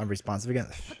seems unresponsive again.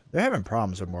 They're having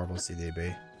problems with Marvel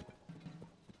CDB.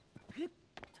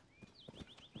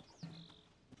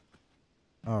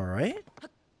 Alright.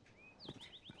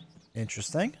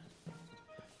 Interesting.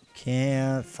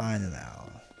 Can't find it now.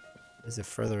 Is it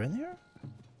further in here?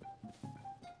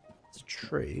 It's a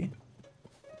tree.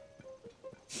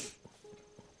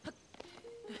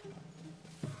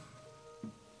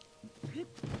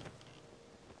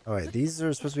 Oh wait, these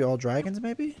are supposed to be all dragons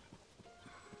maybe?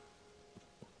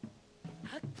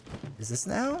 Is this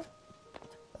an owl?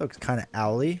 That looks kind of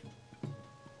owly.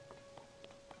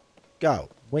 Go.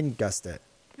 Wind gust it.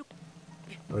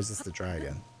 Or is this the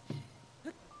dragon?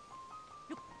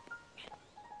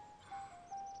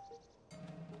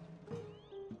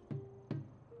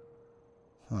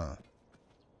 Huh.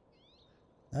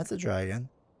 That's a dragon.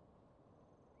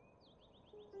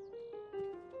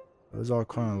 Those all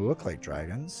kind of look like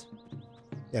dragons.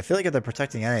 Yeah, I feel like if they're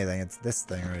protecting anything, it's this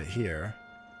thing right here.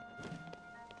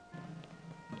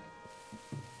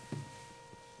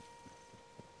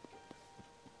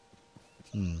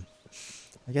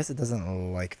 I guess it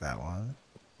doesn't like that one.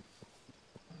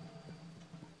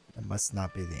 It must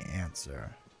not be the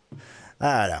answer.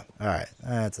 I don't know. Alright,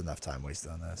 that's enough time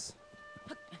wasted on this.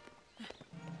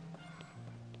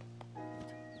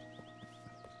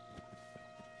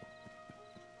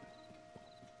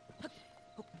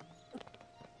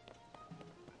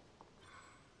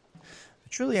 I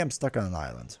truly am stuck on an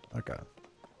island. Okay.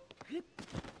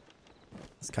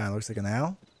 This kind of looks like an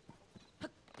owl.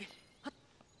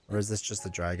 Or is this just a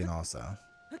dragon also?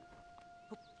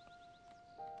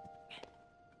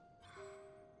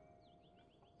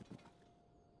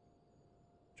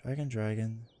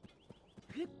 Dragon.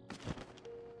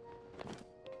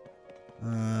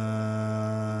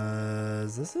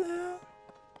 Is this it?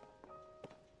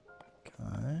 Okay.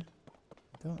 I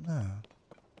don't know.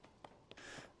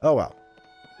 Oh well.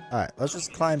 Alright, let's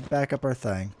just climb back up our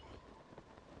thing.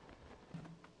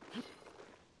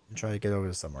 And try to get over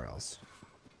to somewhere else.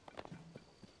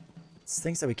 It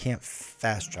stinks that we can't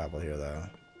fast travel here though.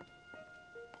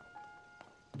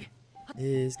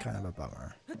 Is kind of a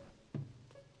bummer.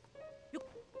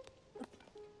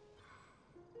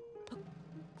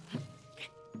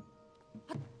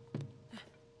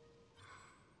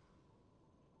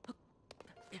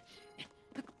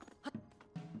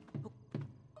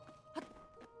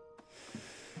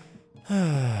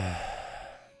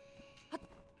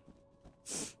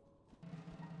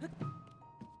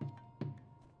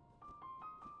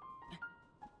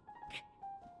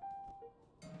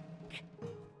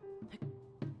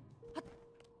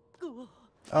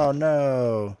 Oh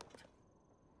no.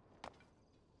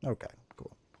 Okay,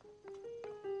 cool.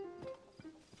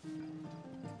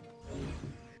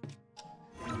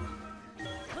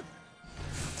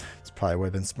 This probably would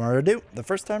have been smarter to do the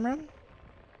first time around.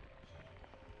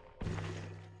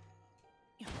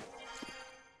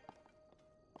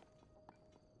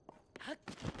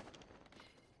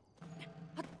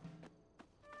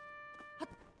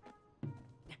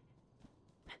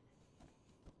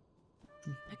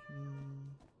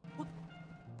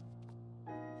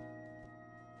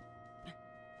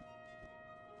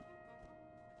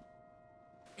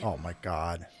 Oh my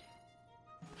god.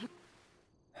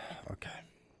 Okay.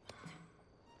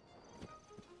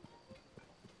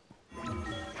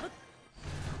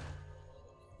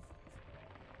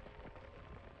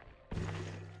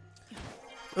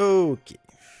 Okay.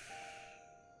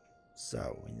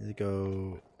 So, we need to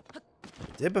go... We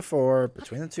did before,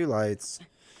 between the two lights.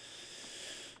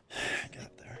 Get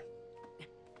up there.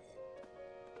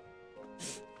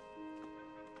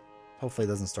 Hopefully it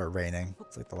doesn't start raining.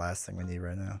 It's like the last thing we need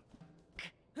right now.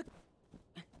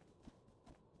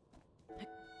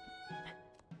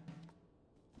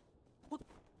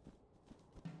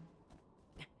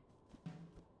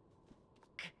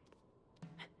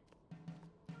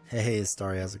 Hey,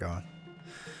 Starry, how's it going?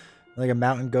 Like a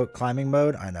mountain goat climbing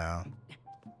mode? I know.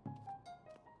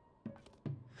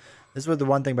 This was the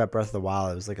one thing about Breath of the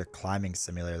Wild. It was like a climbing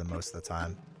simulator the most of the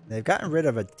time. They've gotten rid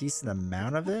of a decent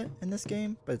amount of it in this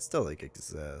game, but it still like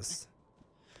exists.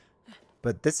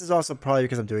 But this is also probably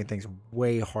because I'm doing things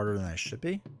way harder than I should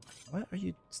be. What are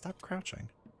you? Stop crouching.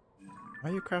 Why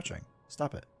are you crouching?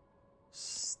 Stop it.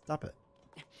 Stop it.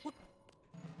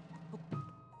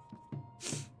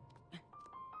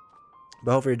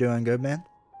 But hopefully you're doing good, man.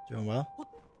 Doing well.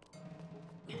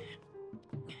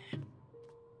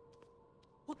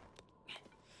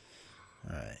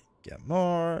 Alright, get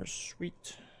more.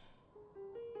 Sweet.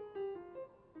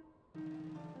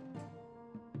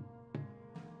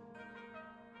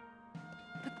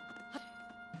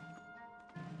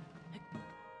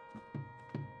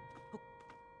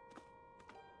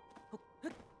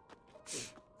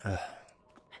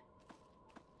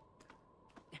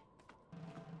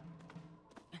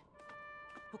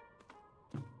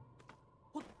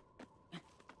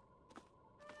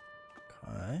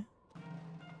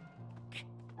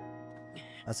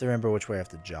 I have to remember which way I have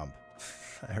to jump.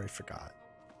 I already forgot.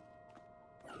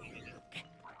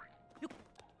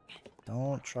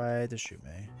 Don't try to shoot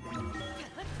me.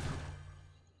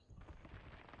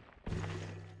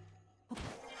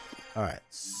 Alright,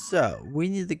 so we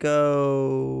need to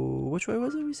go... Which way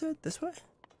was it we said? This way?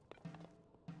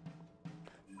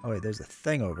 Oh wait, there's a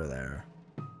thing over there.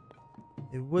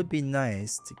 It would be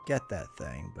nice to get that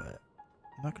thing, but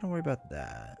I'm not gonna worry about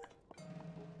that.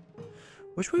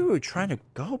 Which way were we trying to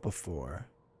go before?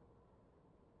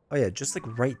 Oh yeah, just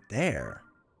like right there.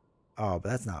 Oh, but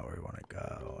that's not where we want to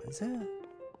go, is it?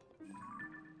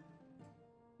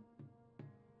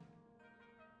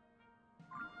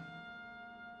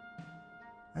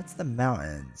 That's the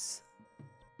mountains.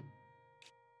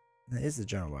 That is the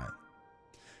general way.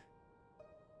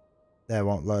 That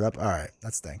won't load up. Alright,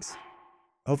 that stinks.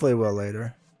 Hopefully it will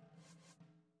later.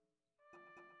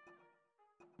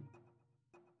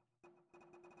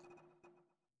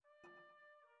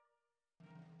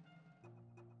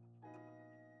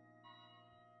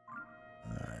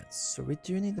 Alright, so we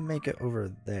do need to make it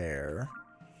over there.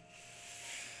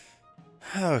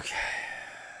 Okay.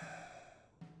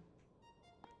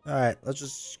 Alright, let's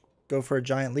just go for a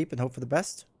giant leap and hope for the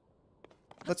best.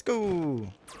 Let's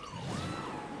go!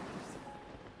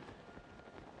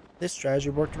 This strategy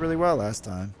worked really well last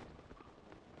time.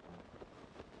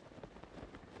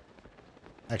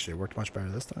 Actually, it worked much better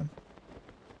this time.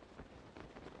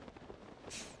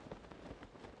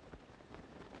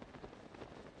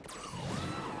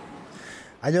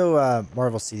 I know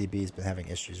Marvel CDB has been having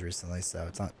issues recently, so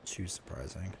it's not too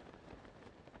surprising.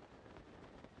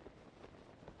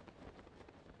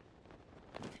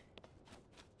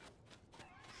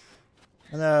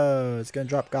 Oh no, it's gonna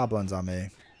drop goblins on me.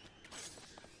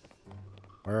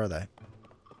 Where are they?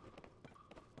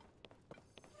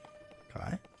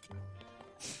 Okay.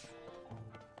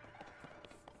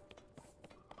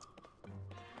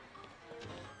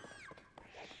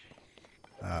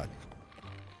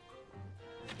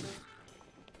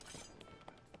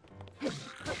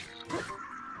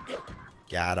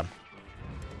 Got him.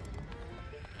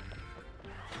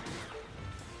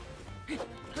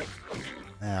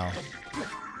 Now.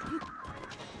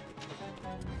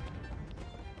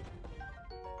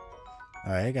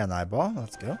 Alright, got an eyeball.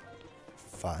 Let's go.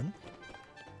 Fun.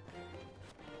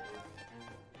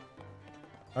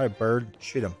 Alright, bird.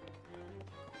 Shoot him.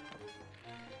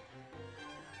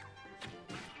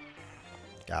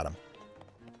 Got him.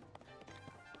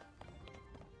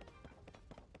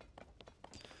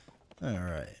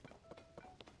 Alright.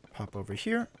 Pop over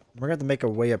here. We're going to have to make our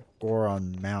way up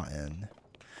Goron Mountain.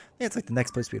 I think it's like the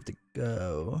next place we have to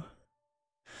go.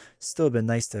 Still been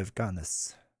nice to have gotten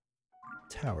this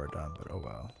tower done, but oh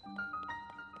well.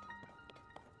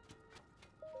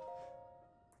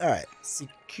 Alright.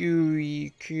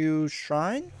 CQEQ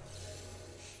Shrine.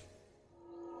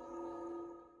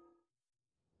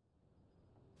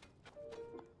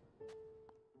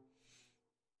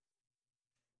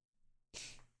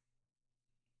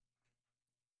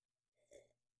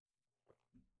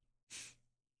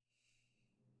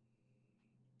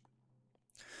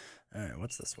 Alright,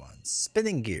 what's this one?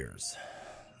 Spinning gears.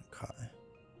 Okay.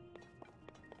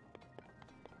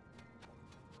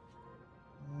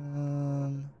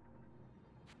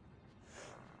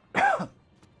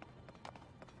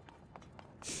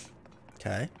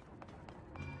 Okay.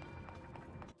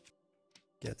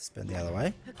 Get the spin the other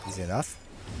way. Easy enough.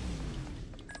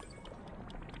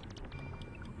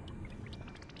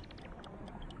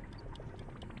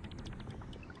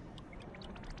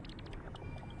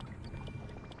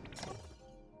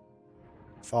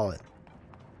 Fall it.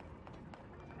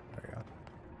 There we go.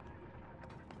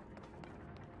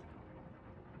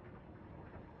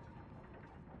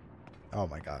 Oh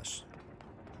my gosh.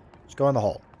 Just go in the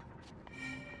hole.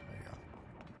 There you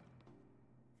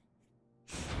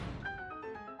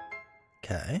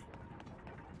go. Okay.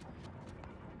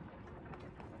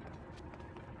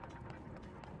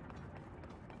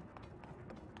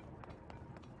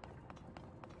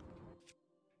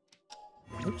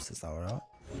 Oops, that's not what I want.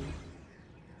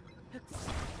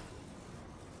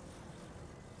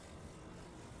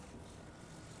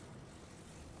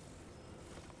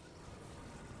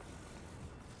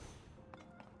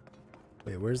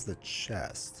 Wait, where's the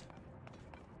chest?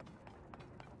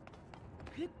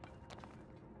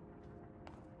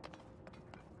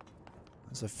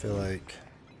 Does it feel like...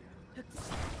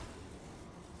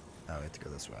 Oh, we have to go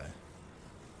this way.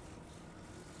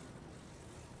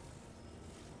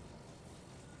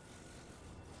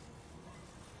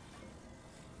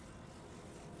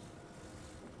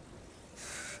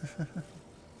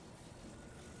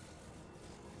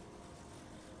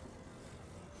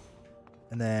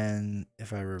 And then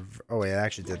if I oh wait, I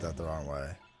actually did that the wrong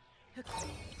way.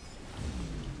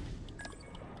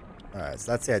 Alright,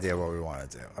 so that's the idea of what we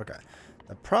want to do. Okay.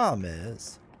 The problem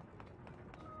is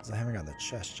I haven't gotten the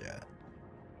chest yet.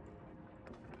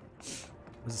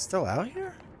 Was it still out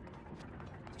here?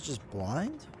 It's just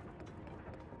blind?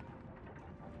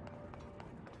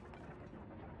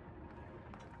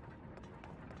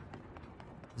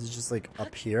 Is it just like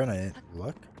up here and I didn't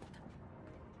look?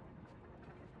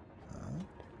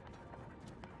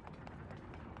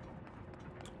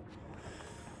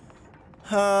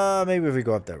 Maybe if we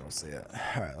go up there, we'll see it.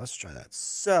 Alright, let's try that.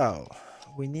 So,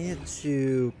 we need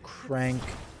to crank...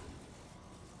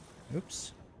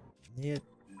 Oops. Need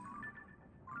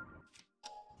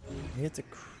to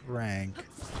crank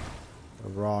the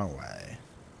wrong way.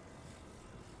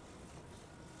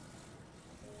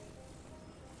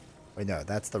 Wait, no,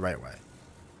 that's the right way.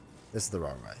 This is the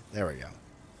wrong way. There we go.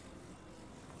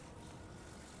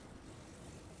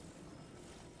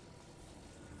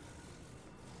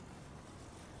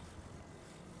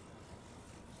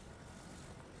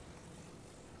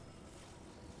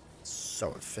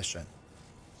 So efficient.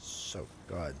 So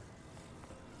good.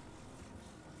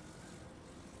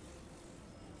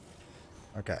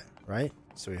 Okay, right?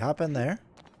 So we hop in there.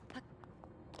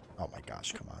 Oh my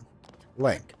gosh, come on.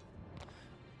 Link.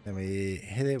 Then we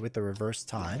hit it with the reverse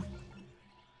time.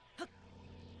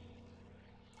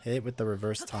 Hit it with the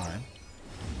reverse time.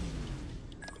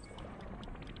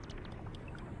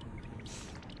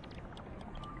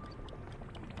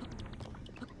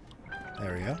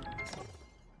 There we go.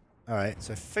 Alright,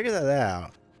 so I figured that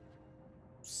out.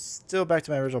 Still back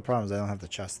to my original problems. I don't have the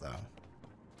chest, though.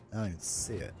 I don't even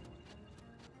see it.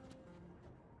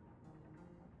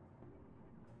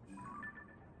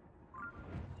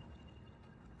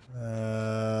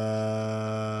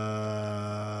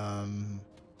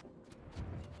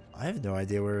 I have no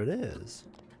idea where it is.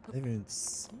 I haven't even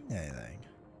seen anything.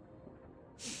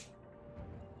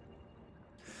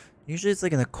 Usually it's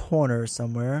like in a corner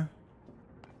somewhere.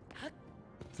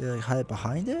 Do they like hide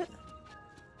behind it?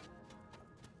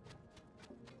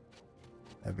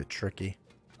 That'd be tricky.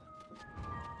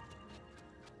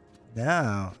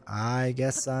 No, I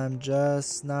guess I'm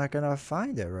just not gonna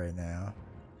find it right now.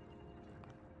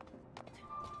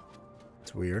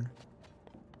 It's weird.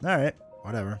 Alright,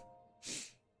 whatever.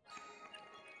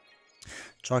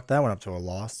 Chalk that one up to a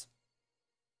loss.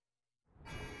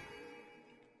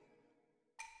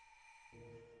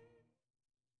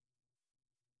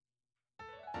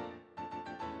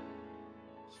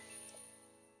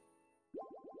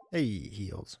 Hey,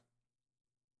 heals.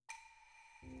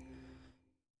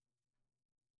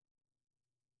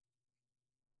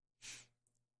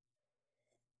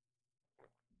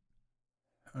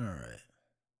 Alright.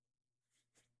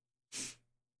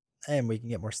 And we can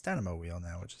get more stamina wheel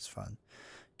now, which is fun.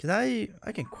 Can I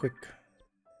can quick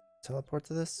teleport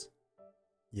to this?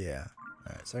 Yeah.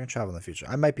 Alright, so I can travel in the future.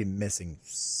 I might be missing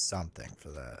something for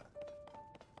that.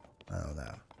 I don't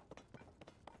know.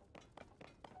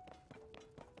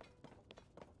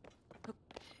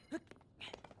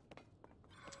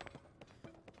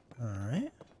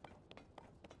 Alright.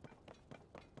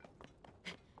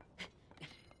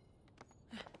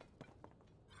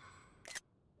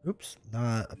 Oops,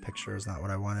 not a picture is not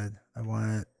what I wanted. I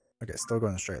want... Okay, still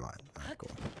going a straight line. Alright,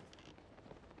 cool.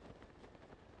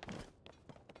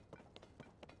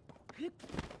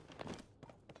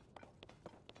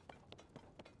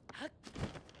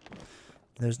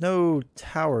 There's no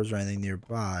towers or anything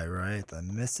nearby, right? That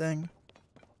I'm missing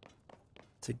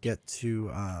to get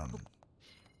to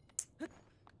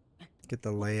get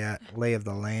the lay of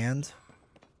the land.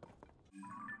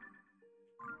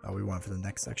 Oh, we want for the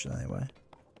next section anyway.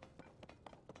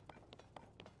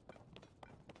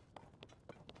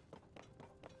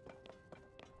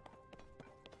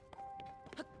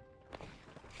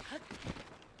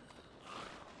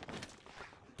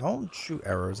 Don't shoot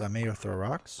arrows at me or throw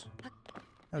rocks.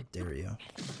 How dare you?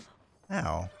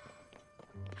 Ow.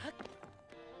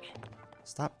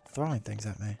 Stop throwing things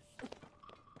at me.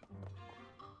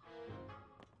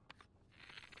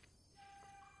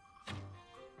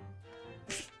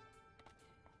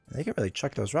 They can really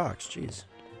chuck those rocks, jeez.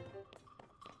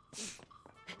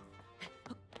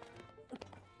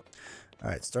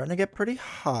 Alright, starting to get pretty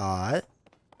hot.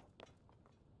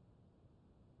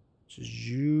 Which is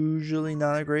usually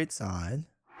not a great sign.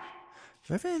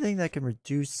 Do I have anything that can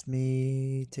reduce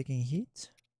me taking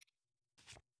heat?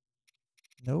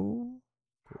 No?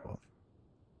 Cool.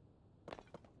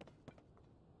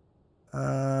 I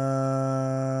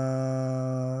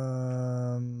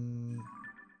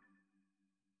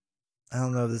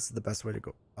don't know if this is the best way to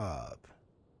go up.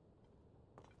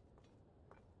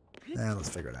 Let's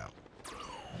figure it out.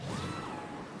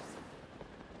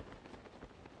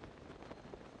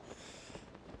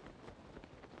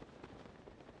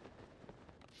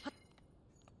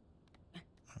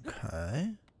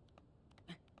 Okay.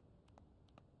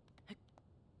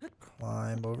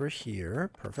 Climb over here.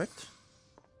 Perfect.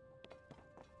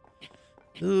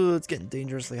 Ooh, it's getting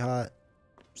dangerously hot.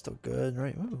 Still good,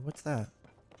 right? Ooh, what's that?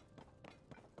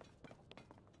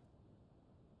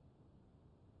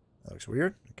 That looks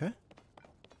weird. Okay.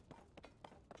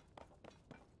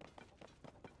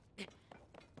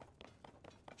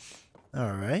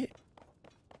 Alright.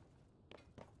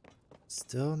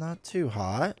 Still not too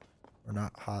hot. Or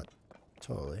not hot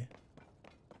totally.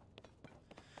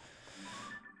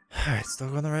 Alright, still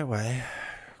going the right way.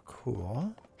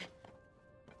 Cool.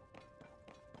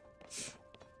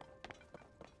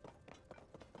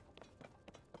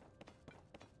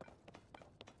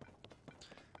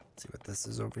 Let's see what this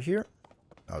is over here.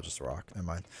 Oh, just a rock. Never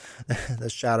mind. The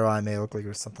shadow eye may look like it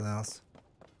was something else.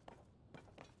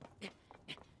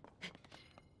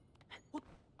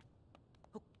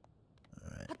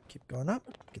 Alright, keep going up.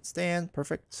 Good stand.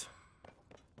 Perfect.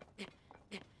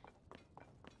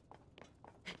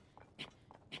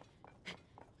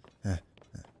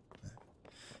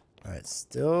 Alright,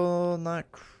 still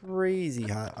not crazy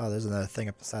hot. Oh, there's another thing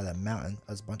up the side of that mountain.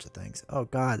 There's a bunch of things. Oh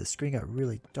god, the screen got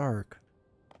really dark.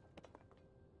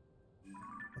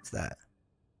 What's that?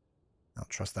 I don't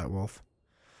trust that wolf.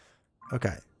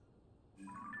 Okay.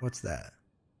 What's that?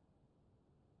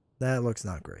 That looks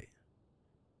not great.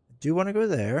 I do want to go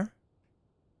there.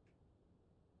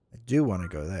 I do want to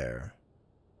go there.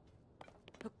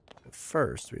 But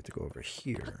first, we have to go over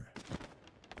here.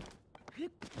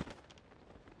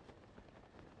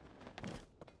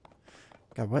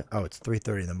 God, what? Oh, it's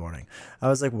 3:30 in the morning. I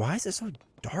was like, why is it so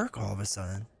dark all of a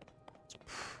sudden? That's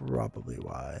probably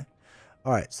why.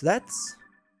 Alright, so that's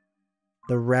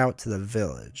the route to the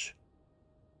village.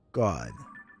 God.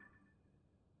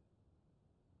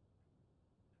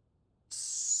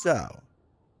 So.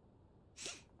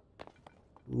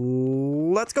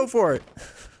 Let's go for it.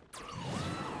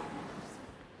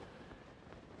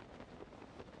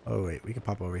 Oh, wait. We can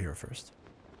pop over here first.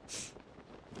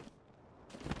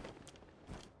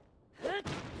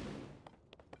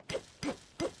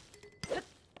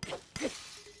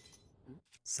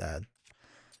 Sad.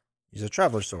 Use a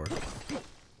traveler sword.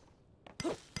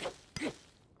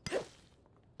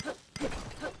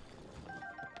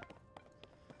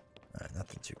 Alright,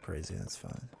 nothing too crazy. That's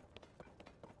fine.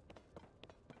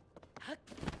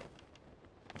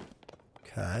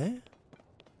 Okay.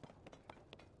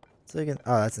 So again,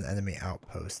 oh, that's an enemy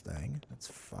outpost thing. That's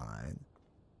fine.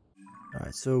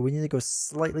 Alright, so we need to go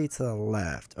slightly to the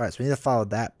left. Alright, so we need to follow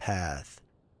that path.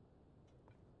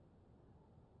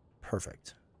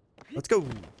 Perfect. Let's go.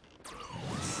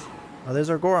 Oh, there's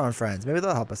our Goron friends. Maybe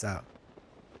they'll help us out.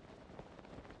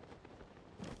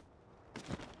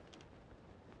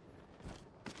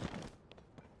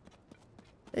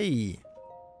 Hey.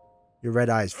 Your red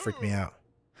eyes freak me out.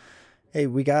 Hey,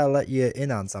 we gotta let you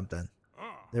in on something.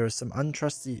 There are some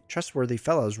trustworthy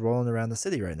fellows rolling around the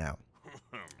city right now.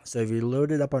 So if you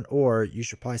load it up on ore, you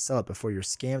should probably sell it before you're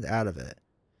scammed out of it.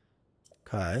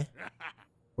 Okay.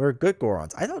 We're good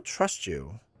Gorons. I don't trust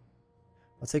you.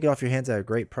 I'll take it off your hands at a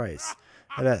great price.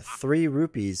 I bet 3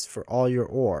 rupees for all your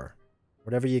ore.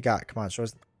 Whatever you got. Come on, show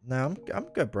us. No, I'm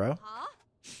good, bro.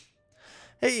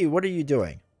 Hey, what are you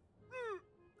doing?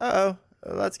 Uh-oh.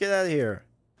 Let's get out of here.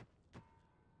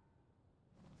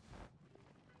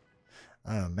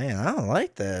 Oh, man. I don't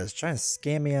like this. Trying to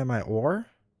scam me on my ore.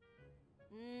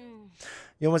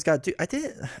 You almost got duped. I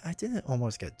didn't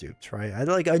almost get duped, right?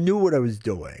 I knew what I was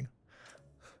doing.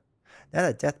 Now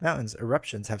that Death Mountain's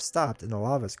eruptions have stopped and the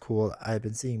lava's cooled, I've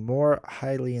been seeing more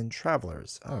Hylian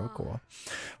travelers. Oh, cool.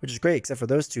 Which is great, except for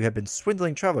those two have been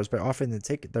swindling travelers by offering to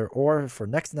take their ore for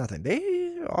next to nothing.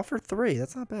 They offer 3.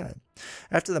 That's not bad.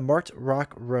 After the marbled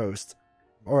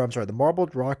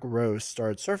rock roast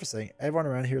started surfacing, everyone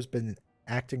around here has been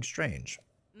acting strange.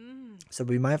 So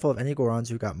be mindful of any Gorons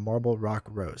who got marbled rock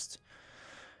roast.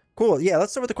 Cool. Yeah,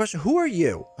 let's start with the question. Who are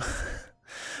you?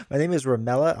 My name is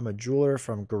Ramella. I'm a jeweler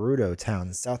from Gerudo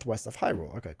Town, southwest of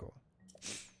Hyrule. Okay, cool.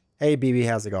 Hey, BB,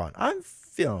 how's it going? I'm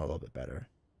feeling a little bit better.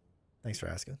 Thanks for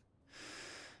asking.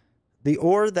 The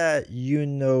ore that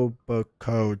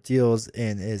Unoboko deals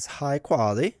in is high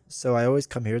quality, so I always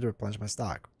come here to replenish my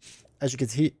stock. As you can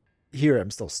hear,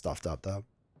 I'm still stuffed up, though.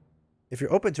 If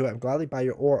you're open to it, I'm gladly buy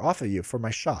your ore off of you for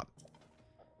my shop.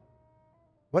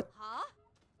 What? Huh?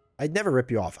 I'd never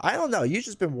rip you off. I don't know. You've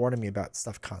just been warning me about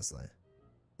stuff constantly.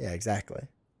 Yeah, exactly.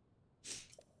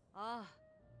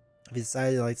 If you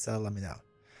decide you like Zelda, let me know.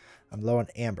 I'm low on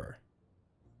amber.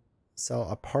 Sell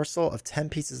a parcel of 10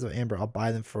 pieces of amber. I'll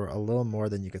buy them for a little more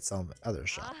than you could sell them at other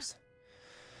shops.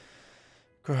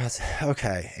 Gross.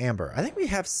 Okay, amber. I think we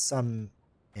have some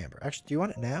amber. Actually, do you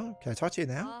want it now? Can I talk to you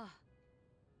now?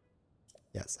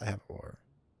 Yes, I have ore.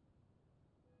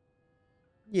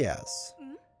 Yes.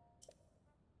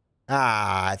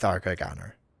 Ah, I thought I could have gotten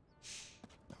her.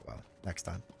 Oh, well, next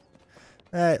time.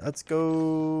 Alright, let's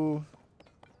go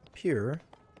up here.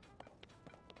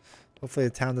 Hopefully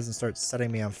the town doesn't start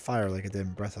setting me on fire like it did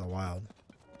in Breath of the Wild.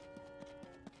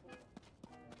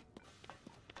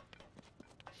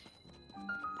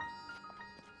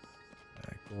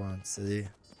 Alright, go on, city.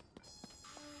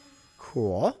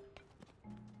 Cool.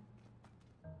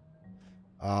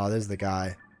 Oh, there's the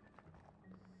guy.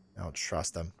 I don't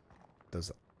trust him.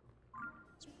 Those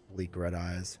bleak red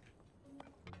eyes.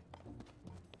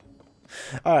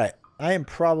 Alright, I am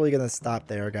probably going to stop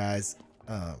there, guys.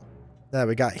 That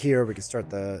we got here, we can start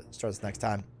this next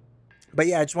time. But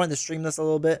yeah, I just wanted to stream this a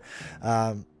little bit.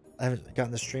 I haven't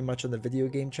gotten to stream much on the video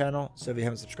game channel, so if you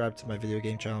haven't subscribed to my video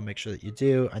game channel, make sure that you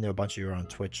do. I know a bunch of you are on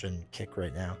Twitch and Kick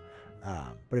right now.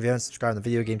 But if you haven't subscribed to the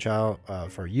video game channel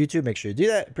for YouTube, make sure you do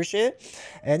that. Appreciate it.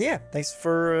 And yeah, thanks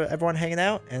for everyone hanging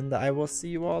out, and I will see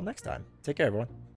you all next time. Take care, everyone.